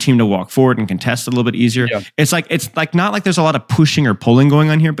allows your team to walk forward and contest a little bit easier. Yeah. It's like not like there's a lot of pushing or pulling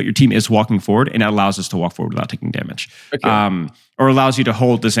going on here, but your team is walking forward, and it allows us to walk forward without taking damage. Okay. Or allows you to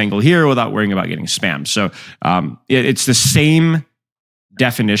hold this angle here without worrying about getting spammed. So it's the same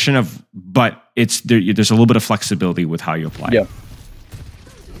definition of, but there's a little bit of flexibility with how you apply it.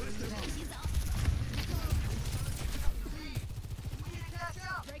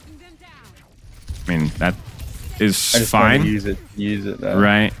 I mean, that is fine. Use it.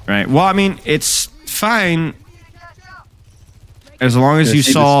 Right. Well, I mean, it's fine as long as you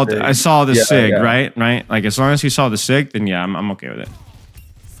saw. I saw the Sig, right. Like as long as you saw the Sig, then yeah, I'm okay with it.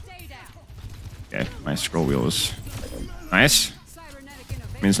 Okay, my scroll wheel is nice.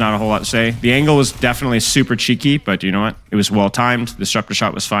 I mean, it's not a whole lot to say. The angle was definitely super cheeky, but you know what? It was well timed. The disruptor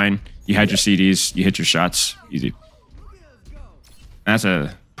shot was fine. You had your CDs. You hit your shots. Easy. That's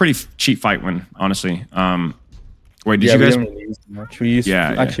a pretty cheap fight win, honestly. Wait, did you guys? Really use much. We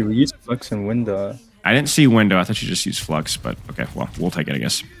used Flux and Window. I didn't see Window. I thought you just used Flux, but okay. Well, we'll take it, I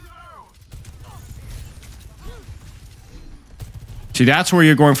guess. See, that's where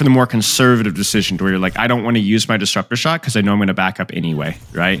you're going for the more conservative decision, to where you're like, I don't want to use my disruptor shot because I know I'm going to back up anyway,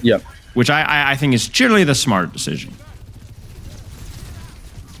 right? Yeah. Which I think is generally the smart decision.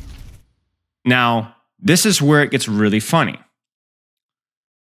 Now, this is where it gets really funny.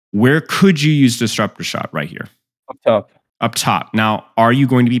 Where could you use disruptor shot? Right here. Up top. Up top. Now, are you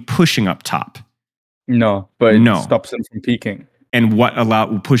going to be pushing up top? No, but it stops them from peeking. And what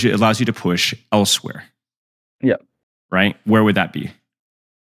allows you to push elsewhere? Yeah. Right? Where would that be?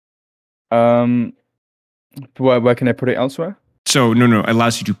 Where can I put it elsewhere? So, no, it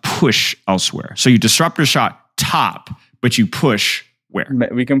allows you to push elsewhere. So you disruptor shot top, but you push where?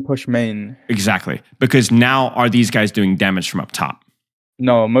 We can push main. Exactly. Because now are these guys doing damage from up top?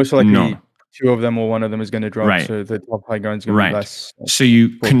 No, most likely two of them or one of them is going to drop. Right. So the top high ground is going to be less. So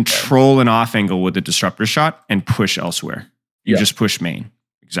you control an off angle with the disruptor shot and push elsewhere. You just push main.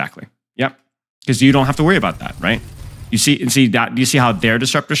 Exactly. Yep. Because you don't have to worry about that, right? You see how their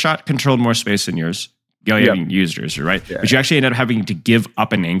disruptor shot controlled more space than yours? You haven't used yours, right? Yeah. But you actually ended up having to give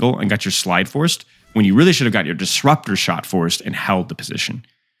up an angle and got your slide forced when you really should have got your disruptor shot forced and held the position.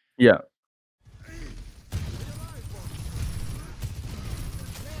 Yeah.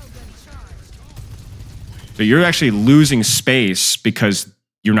 So you're actually losing space because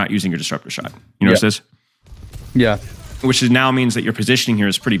you're not using your disruptor shot. You notice this? Yeah. Which now means that your positioning here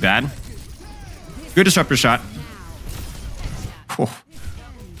is pretty bad. Good disruptor shot. Whew.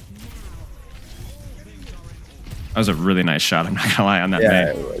 That was a really nice shot. I'm not gonna lie on that.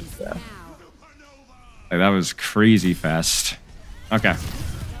 Yeah, it was. Like, that was crazy fast. Okay.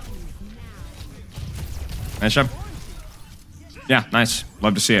 Nice job. Yeah, nice.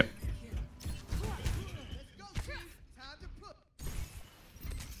 Love to see it.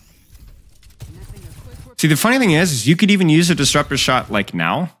 See, the funny thing is you could even use a disruptor shot like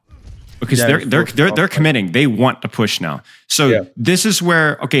now. Because they're committing. They want to push now. So this is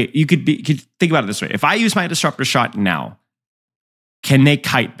where, okay, you could think about it this way. If I use my disruptor shot now, can they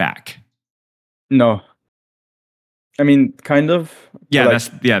kite back? No. I mean, kind of. Yeah,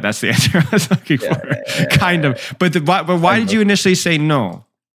 that's the answer I was looking for. Kind of. But why did you initially say no?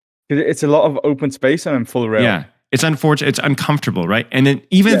 Because it's a lot of open space and I'm full rail. Yeah. It's unfortunate. It's uncomfortable, right? And then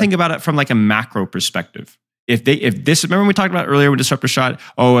even think about it from like a macro perspective. If this, remember we talked about earlier with disruptor shot, it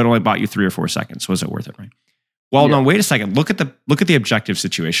only bought you 3 or 4 seconds. Was it worth it, right? Well, no, wait a second. Look at the objective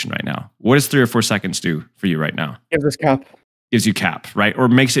situation right now. What does 3 or 4 seconds do for you right now? Gives us cap. Gives you cap, right? Or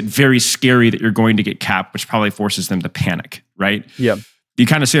makes it very scary that you're going to get cap, which probably forces them to panic, right? Yeah. You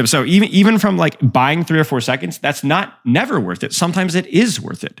kind of see it. So even from like buying 3 or 4 seconds, that's never worth it. Sometimes it is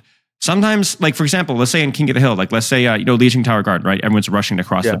worth it. Sometimes, like for example, let's say in King of the Hill, like let's say Legion Tower Guard, right? Everyone's rushing to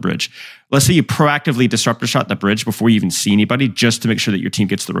cross the bridge. Let's say you proactively disruptor shot the bridge before you even see anybody, just to make sure that your team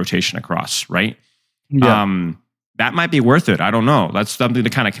gets the rotation across, right? Yeah. That might be worth it. I don't know. That's something to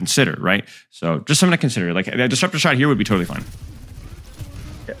kind of consider, right? So just something to consider. Like a disruptor shot here would be totally fine.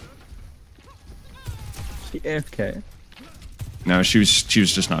 Yeah. She AFK. No, she was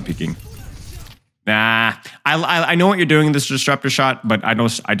just not peeking. Nah, I know what you're doing in this disruptor shot, but I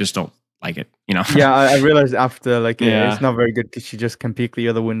just don't like it, you know. Yeah, I realized after like it's not very good because she just can peek the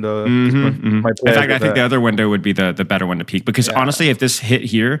other window. In fact, I think the other window would be the better one to peek because honestly, if this hit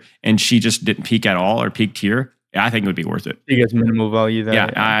here and she just didn't peek at all or peeked here, I think it would be worth it. She gets minimal value there.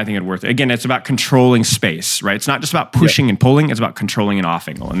 Yeah, I think it'd worth it. Again, it's about controlling space, right? It's not just about pushing and pulling; it's about controlling an off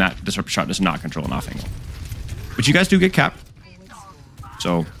angle, and that disruptor shot does not control an off angle. But you guys do get capped,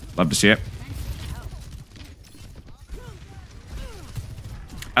 so love to see it.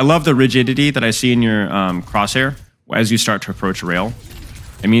 I love the rigidity that I see in your crosshair as you start to approach rail.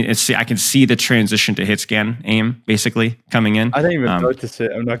 I mean, I can see the transition to hit scan aim basically coming in. I didn't even notice it.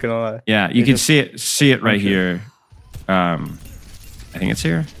 I'm not gonna lie. Yeah, you can see it right here. I think it's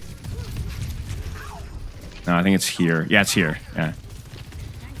here. No, I think it's here. Yeah, it's here. Yeah.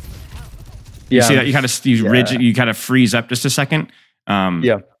 You see that you kind of freeze up just a second.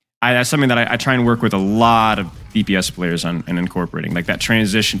 That's something that I try and work with a lot of DPS players on and incorporating, like that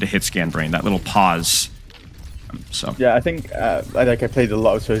transition to hit scan brain, that little pause. So yeah, I think I played a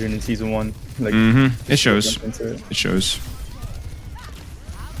lot of Sojourn in season 1. Like it shows. It shows.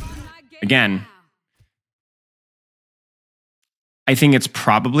 Again, I think it's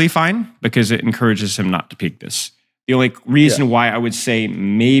probably fine because it encourages him not to peek this. The only reason why I would say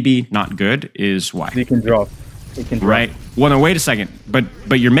maybe not good is why he can drop. Right. Well, no, wait a second. But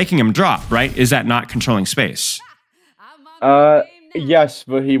you're making him drop, right? Is that not controlling space? Yes,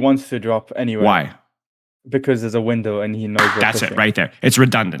 but he wants to drop anyway. Why? Because there's a window and he knows. That's it right there. It's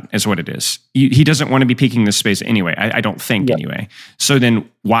redundant, is what it is. He doesn't want to be peeking this space anyway. I don't think anyway. So then,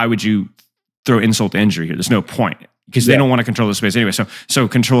 why would you throw insult to injury here? There's no point because they don't want to control the space anyway. So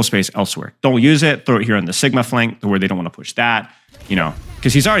control space elsewhere. Don't use it. Throw it here on the Sigma flank, where they don't want to push that. You know,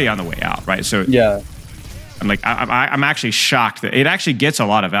 because he's already on the way out, right? So yeah. I'm actually shocked that it actually gets a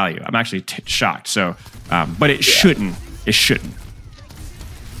lot of value. I'm actually shocked. So, but it shouldn't. It shouldn't.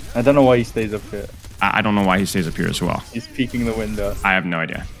 I don't know why he stays up here. I don't know why he stays up here as well. He's peeking the window. I have no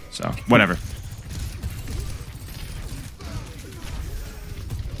idea. So whatever.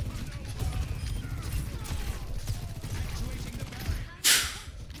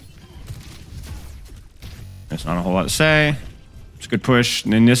 There's not a whole lot to say. It's a good push.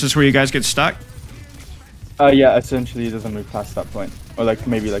 And then this is where you guys get stuck. Yeah, essentially it doesn't move past that point, or like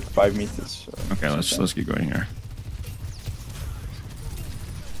maybe like 5 meters. Okay, let's get going here.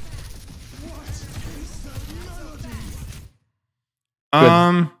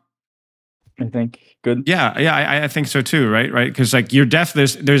 I think good. Yeah, I think so too. Right, because like you're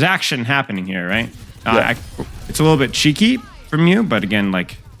there's action happening here, right? It's a little bit cheeky from you, but again,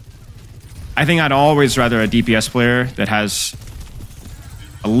 like I think I'd always rather a DPS player that has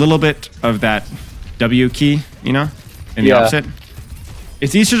a little bit of that W key, you know, in the opposite.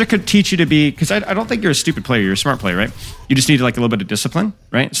 It's easier to teach you to be, because I don't think you're a stupid player. You're a smart player, right? You just need like a little bit of discipline,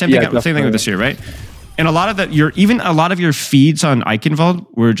 right? Same thing with this here, right? And a lot of that, even a lot of your feeds on Eichenwald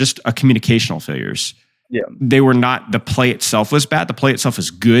were just communicational failures. Yeah, they were not. The play itself was bad. The play itself is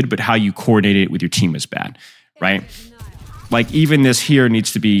good, but how you coordinated it with your team is bad, right? Like even this here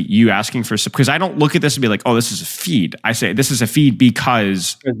needs to be you asking for, because I don't look at this and be like, oh, this is a feed. I say this is a feed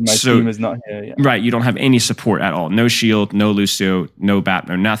because my team is not here. Yeah. Right, you don't have any support at all. No shield, no Lucio, no bat,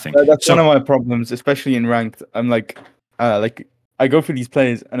 no nothing. That's one of my problems, especially in ranked. I'm like I go through these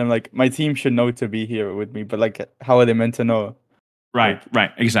plays and I'm like, my team should know to be here with me, but like, how are they meant to know? Right,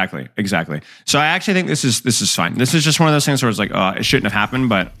 exactly. So I actually think this is fine. This is just one of those things where it's like, oh, it shouldn't have happened,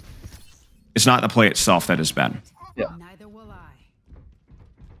 but it's not the play itself that is bad. Yeah.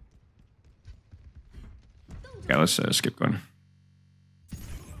 Okay, let's skip going.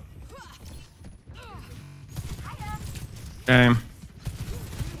 Okay.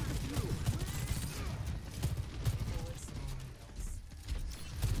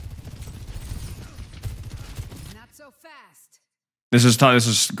 This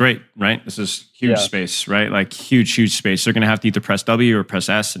is great, right? This is huge space, right? Like huge space. They're going to have to either press W or press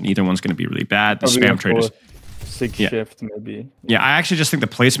S, and either one's going to be really bad. The spam trade is 6 shift maybe. Yeah, I actually just think the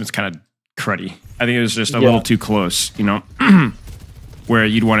placement's kind of cruddy. I think it was just a little too close, you know, where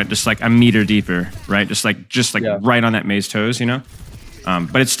you'd want it just like a meter deeper, right? Just like right on that maze toes, you know.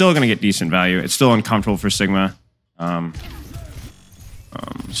 But it's still going to get decent value. It's still uncomfortable for Sigma.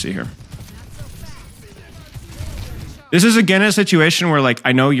 Let's see here. This is again a situation where like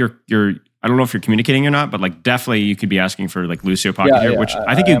I know you're I don't know if you're communicating or not, but like definitely you could be asking for like Lucio pocket here, which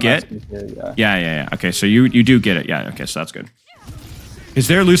I think you get. Yeah. Okay, so you do get it. Yeah. Okay, so that's good. Is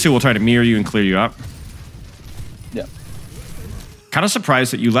there Lucio will try to mirror you and clear you up? Yeah. Kind of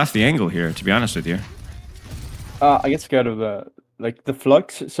surprised that you left the angle here, to be honest with you. I get scared of the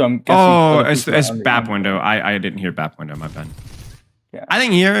flux, so I'm guessing. Oh, it's BAP window. I didn't hear BAP window. My bad. Yeah. I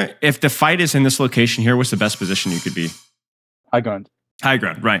think here, if the fight is in this location here, what's the best position you could be? High ground. High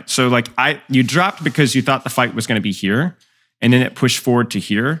ground, right. So like you dropped because you thought the fight was going to be here, and then it pushed forward to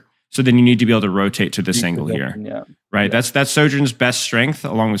here. So then you need to be able to rotate to this angle here. Yeah. Right. Yeah. That's Sojourn's best strength,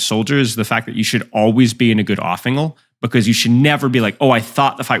 along with Soldier, is the fact that you should always be in a good off angle, because you should never be like, oh, I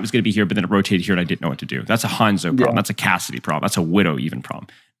thought the fight was going to be here, but then it rotated here and I didn't know what to do. That's a Hanzo problem. Yeah. That's a Cassidy problem. That's a Widow even problem.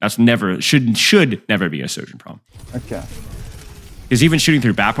 That's never should never be a Sojourn problem. Okay. Because even shooting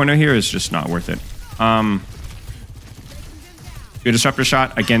through BAP window here is just not worth it. Good disruptor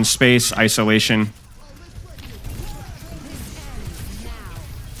shot. Again, space, isolation.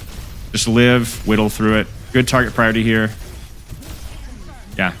 Just live, whittle through it. Good target priority here.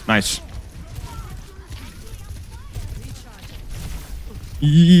 Yeah, nice.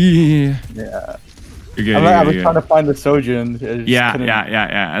 Yeah. Yeah. You're good. I was trying to find the Sojourn. Yeah.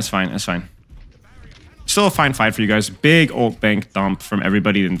 That's fine. Still a fine fight for you guys. Big ult bank dump from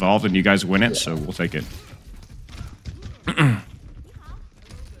everybody involved, and you guys win it, so we'll take it.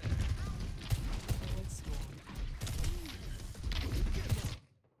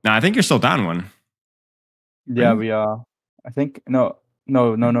 Now, I think you're still down one. Yeah, we are. I think no,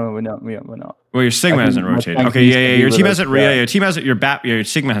 we're not. We're not. Well, your Sigma hasn't rotated. Okay, yeah. Your team hasn't. Yeah, your team hasn't. Your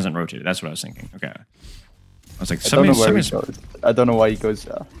Sigma hasn't rotated. That's what I was thinking. Okay. I was like, I don't know why he goes.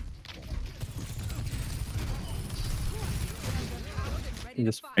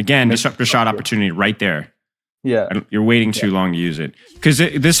 Again, disruptor shot opportunity right there. Yeah. You're waiting too long to use it. Because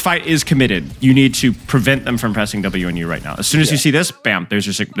this fight is committed. You need to prevent them from pressing W on you right now. As soon as you see this, bam, there's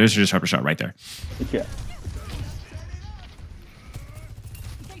your disruptor shot right there. Yeah.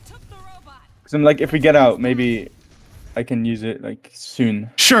 Because I'm like, if we get out, maybe I can use it like soon.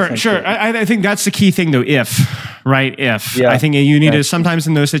 Sure. I think that's the key thing though. If. I think you need to, sometimes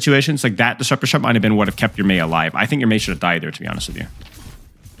in those situations, like that disruptor shot might have been what have kept your Mei alive. I think your Mei should have died there, to be honest with you.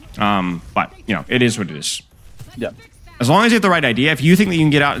 But, you know, it is what it is. Yeah. As long as you have the right idea, if you think that you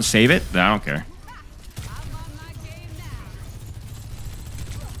can get out and save it, then I don't care.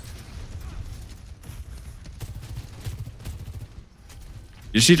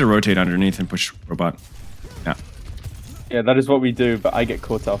 You just need to rotate underneath and push robot. Yeah. Yeah, that is what we do, but I get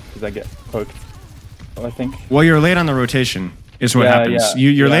caught off because I get poked, I think. Well, you're late on the rotation is what happens.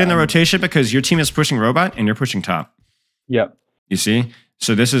 Yeah. You're late on the rotation because your team is pushing robot and you're pushing top. Yeah. You see?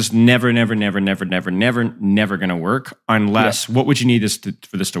 So this is never going to work unless, what would you need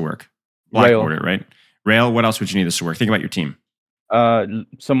for this to work? Black border, right? Rail, what else would you need this to work? Think about your team.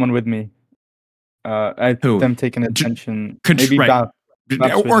 Someone with me. Who? Them taking attention. Maybe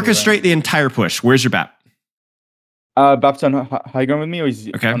orchestrate the entire push. Where's your BAP? BAP's on high ground with me, or is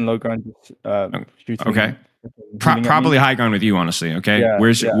he on low ground shooting? Okay. Probably high ground with you, honestly. Okay. Yeah,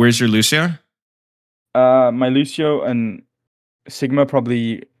 where's your Lucio? My Lucio and Sigma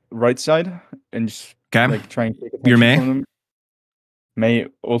probably right side, and just like try and take attention your Mei. From them. Mei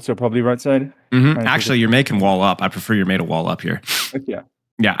also probably right side. Actually, your Mei can wall up. I prefer your Mei to wall up here. Yeah.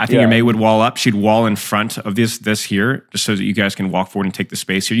 Yeah, I think your Mei would wall up. She'd wall in front of this here, just so that you guys can walk forward and take the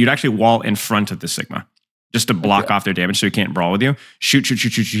space here. You'd actually wall in front of the Sigma, just to block off their damage so he can't brawl with you. Shoot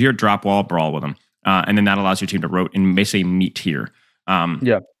here, drop wall, brawl with them. And then that allows your team to rotate and basically meet here.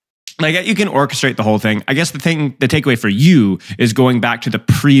 Like you can orchestrate the whole thing. I guess the takeaway for you is going back to the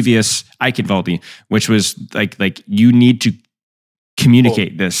previous Eichenwalde, which was like you need to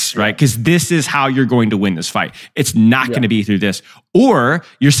communicate this, right? Because this is how you're going to win this fight. It's not going to be through this. Or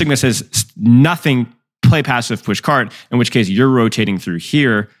your Sigma says nothing, play passive, push card, in which case you're rotating through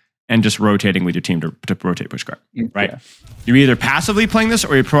here and just rotating with your team to rotate push card, right? Yeah. You're either passively playing this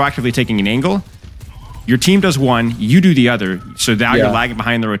or you're proactively taking an angle. Your team does one, you do the other. So now you're lagging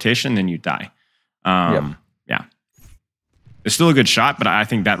behind the rotation, then you die. Yeah. It's still a good shot, but I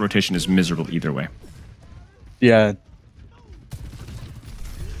think that rotation is miserable either way. Yeah.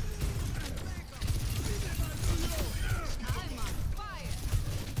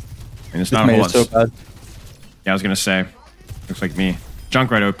 I mean, it's not a whole lot. So bad. Yeah, I was going to say, looks like me.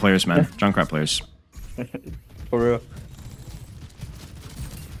 Junkrat players, man. Junkrat players. For real.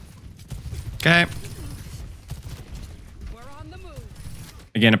 Okay.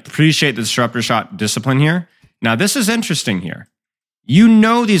 Again, appreciate the disruptor shot discipline here. Now, this is interesting here. You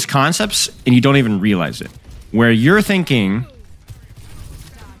know these concepts and you don't even realize it. Where you're thinking,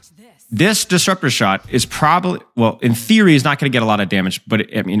 this disruptor shot is probably, well, in theory, is not going to get a lot of damage, but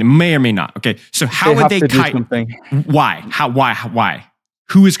it may or may not. Okay, so how would they kite? Why? Why?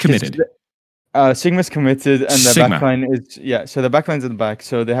 Who is committed? Sigma's committed, and the backline is so the backline's in the back,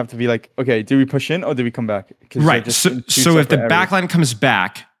 so they have to be like, okay, do we push in or do we come back? Right. So if the backline comes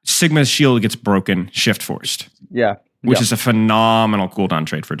back, Sigma's shield gets broken, shift forced. Yeah. Which is a phenomenal cooldown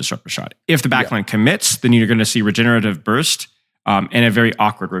trade for a disruptor shot. If the backline commits, then you're going to see regenerative burst and a very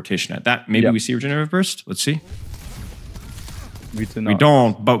awkward rotation at that. Maybe we see regenerative burst. Let's see. We do not. We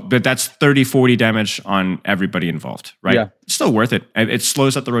don't, but that's 30, 40 damage on everybody involved, right? Yeah. It's still worth it. It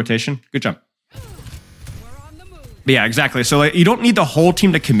slows up the rotation. Good job. But yeah, exactly. So like, you don't need the whole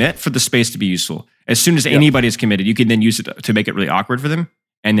team to commit for the space to be useful. As soon as anybody is committed, you can then use it to make it really awkward for them.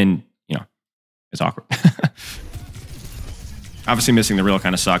 And then, it's awkward. Obviously missing the real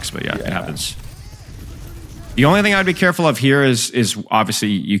kind of sucks, but it happens. The only thing I'd be careful of here is obviously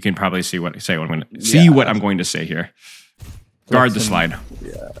you can probably see what I'm going to say here. Guard the slide.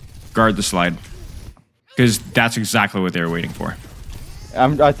 Yeah. Guard the slide. Because that's exactly what they were waiting for.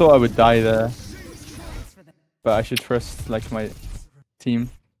 I thought I would die there. But I should trust my team.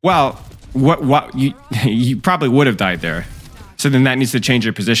 Well, what you probably would have died there. So then that needs to change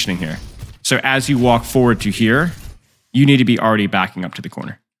your positioning here. So as you walk forward to here, you need to be already backing up to the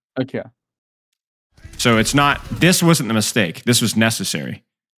corner. Okay. So it's not, this wasn't the mistake. This was necessary.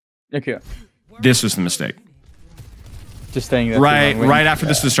 Okay. This was the mistake. Just staying there. Right after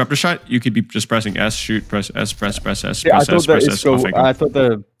this disruptor shot, you could be just pressing S, shoot, press S, press S, yeah, press S, press S. I thought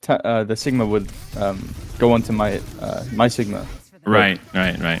the Sigma would go onto my Sigma. Right.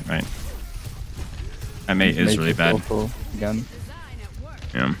 That mate is really bad. Again.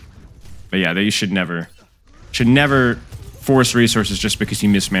 Yeah. But yeah, you should never force resources just because you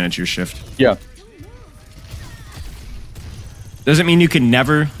mismanage your shift. Yeah. Doesn't mean you can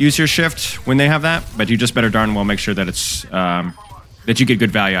never use your shift when they have that, but you just better darn well make sure that it's that you get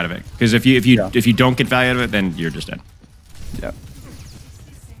good value out of it. Because if you don't get value out of it, then you're just dead. Yeah.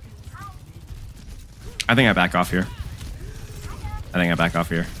 I think I back off here.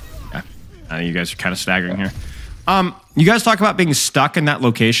 Yeah. You guys are kind of staggering here. You guys talk about being stuck in that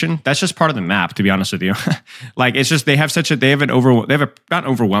location. That's just part of the map, to be honest with you. Like, it's just they have not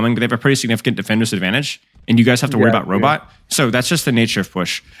overwhelming, but they have a pretty significant defender's advantage, and you guys have to worry about robot. So that's just the nature of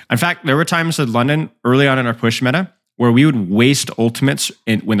push. In fact, there were times in London early on in our push meta where we would waste ultimates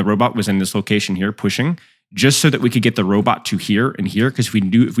when the robot was in this location here pushing, just so that we could get the robot to here and here. Because we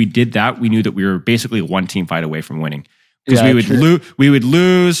knew if we did that, we knew that we were basically one team fight away from winning. Because we would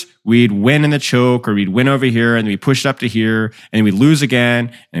lose, we'd win in the choke, or we'd win over here, and then we pushed up to here, and then we'd lose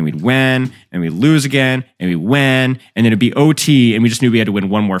again, and we'd win, and we'd lose again, and we win, and then it'd be OT, and we just knew we had to win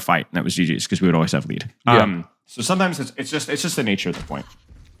one more fight, and that was GG's, because we would always have lead. Yeah. So sometimes it's just the nature of the point.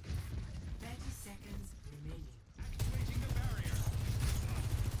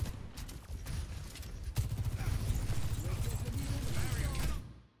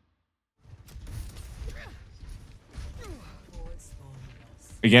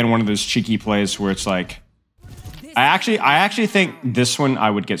 Again, one of those cheeky plays where it's like, I actually think this one I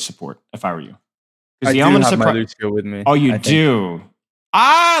would get support if I were you. I do have my Lucio with me. Oh, you do?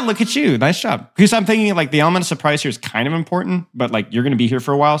 Ah, look at you. Nice job. Because I'm thinking like the element of surprise here is kind of important, but like you're going to be here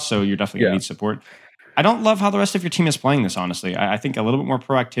for a while, so you're definitely going to need support. I don't love how the rest of your team is playing this, honestly. I think a little bit more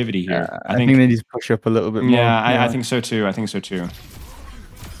proactivity here. I think they need to push up a little bit more. Yeah, I think so too.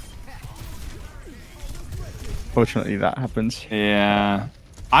 Fortunately, that happens. Yeah.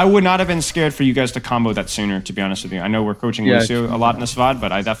 I would not have been scared for you guys to combo that sooner, to be honest with you. I know we're coaching Lucio a lot in this VOD,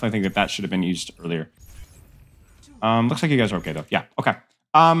 but I definitely think that should have been used earlier. Looks like you guys are okay, though. Yeah, okay.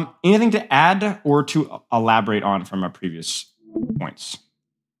 Anything to add or to elaborate on from our previous points?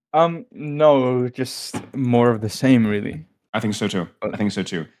 No, just more of the same, really. I think so, too.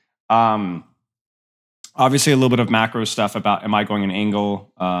 Obviously, a little bit of macro stuff about am I going an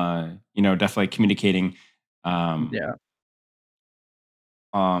angle? Definitely communicating.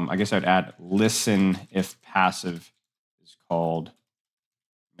 I guess I'd add listen if passive is called.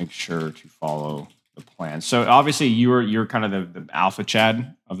 Make sure to follow the plan. So obviously you're kind of the alpha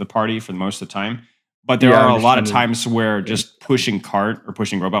Chad of the party for most of the time, but there are a lot of times where just pushing cart or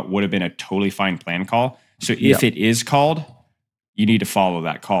pushing robot would have been a totally fine plan call. So if it is called, you need to follow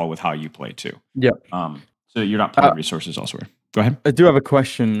that call with how you play too. Yeah. So you're not putting resources elsewhere. Go ahead. I do have a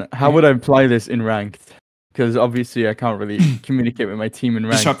question. How would I apply this in ranked? Because obviously I can't really communicate with my team in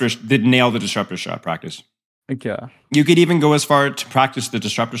ranked. Disruptors did nail the disruptor shot practice. Okay. You could even go as far to practice the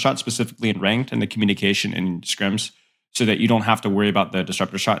disruptor shot specifically in ranked and the communication in scrims. so that you don't have to worry about the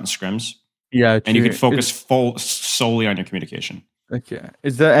disruptor shot and scrims. Yeah, and you true. can focus solely on your communication. Okay.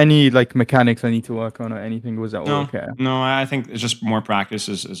 Is there any like mechanics I need to work on or anything? Was that all okay? No, I think it's just more practice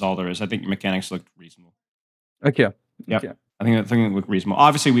is all there is. I think mechanics looked reasonable. Okay. Yep. Okay. I think it looked reasonable.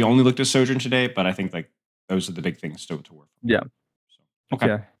 Obviously, we only looked at Sojourn today, but I think like those are the big things to work. Yeah. So,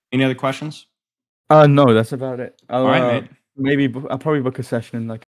 okay. Any other questions? No, that's about it. All right, mate. Maybe I'll probably book a session in like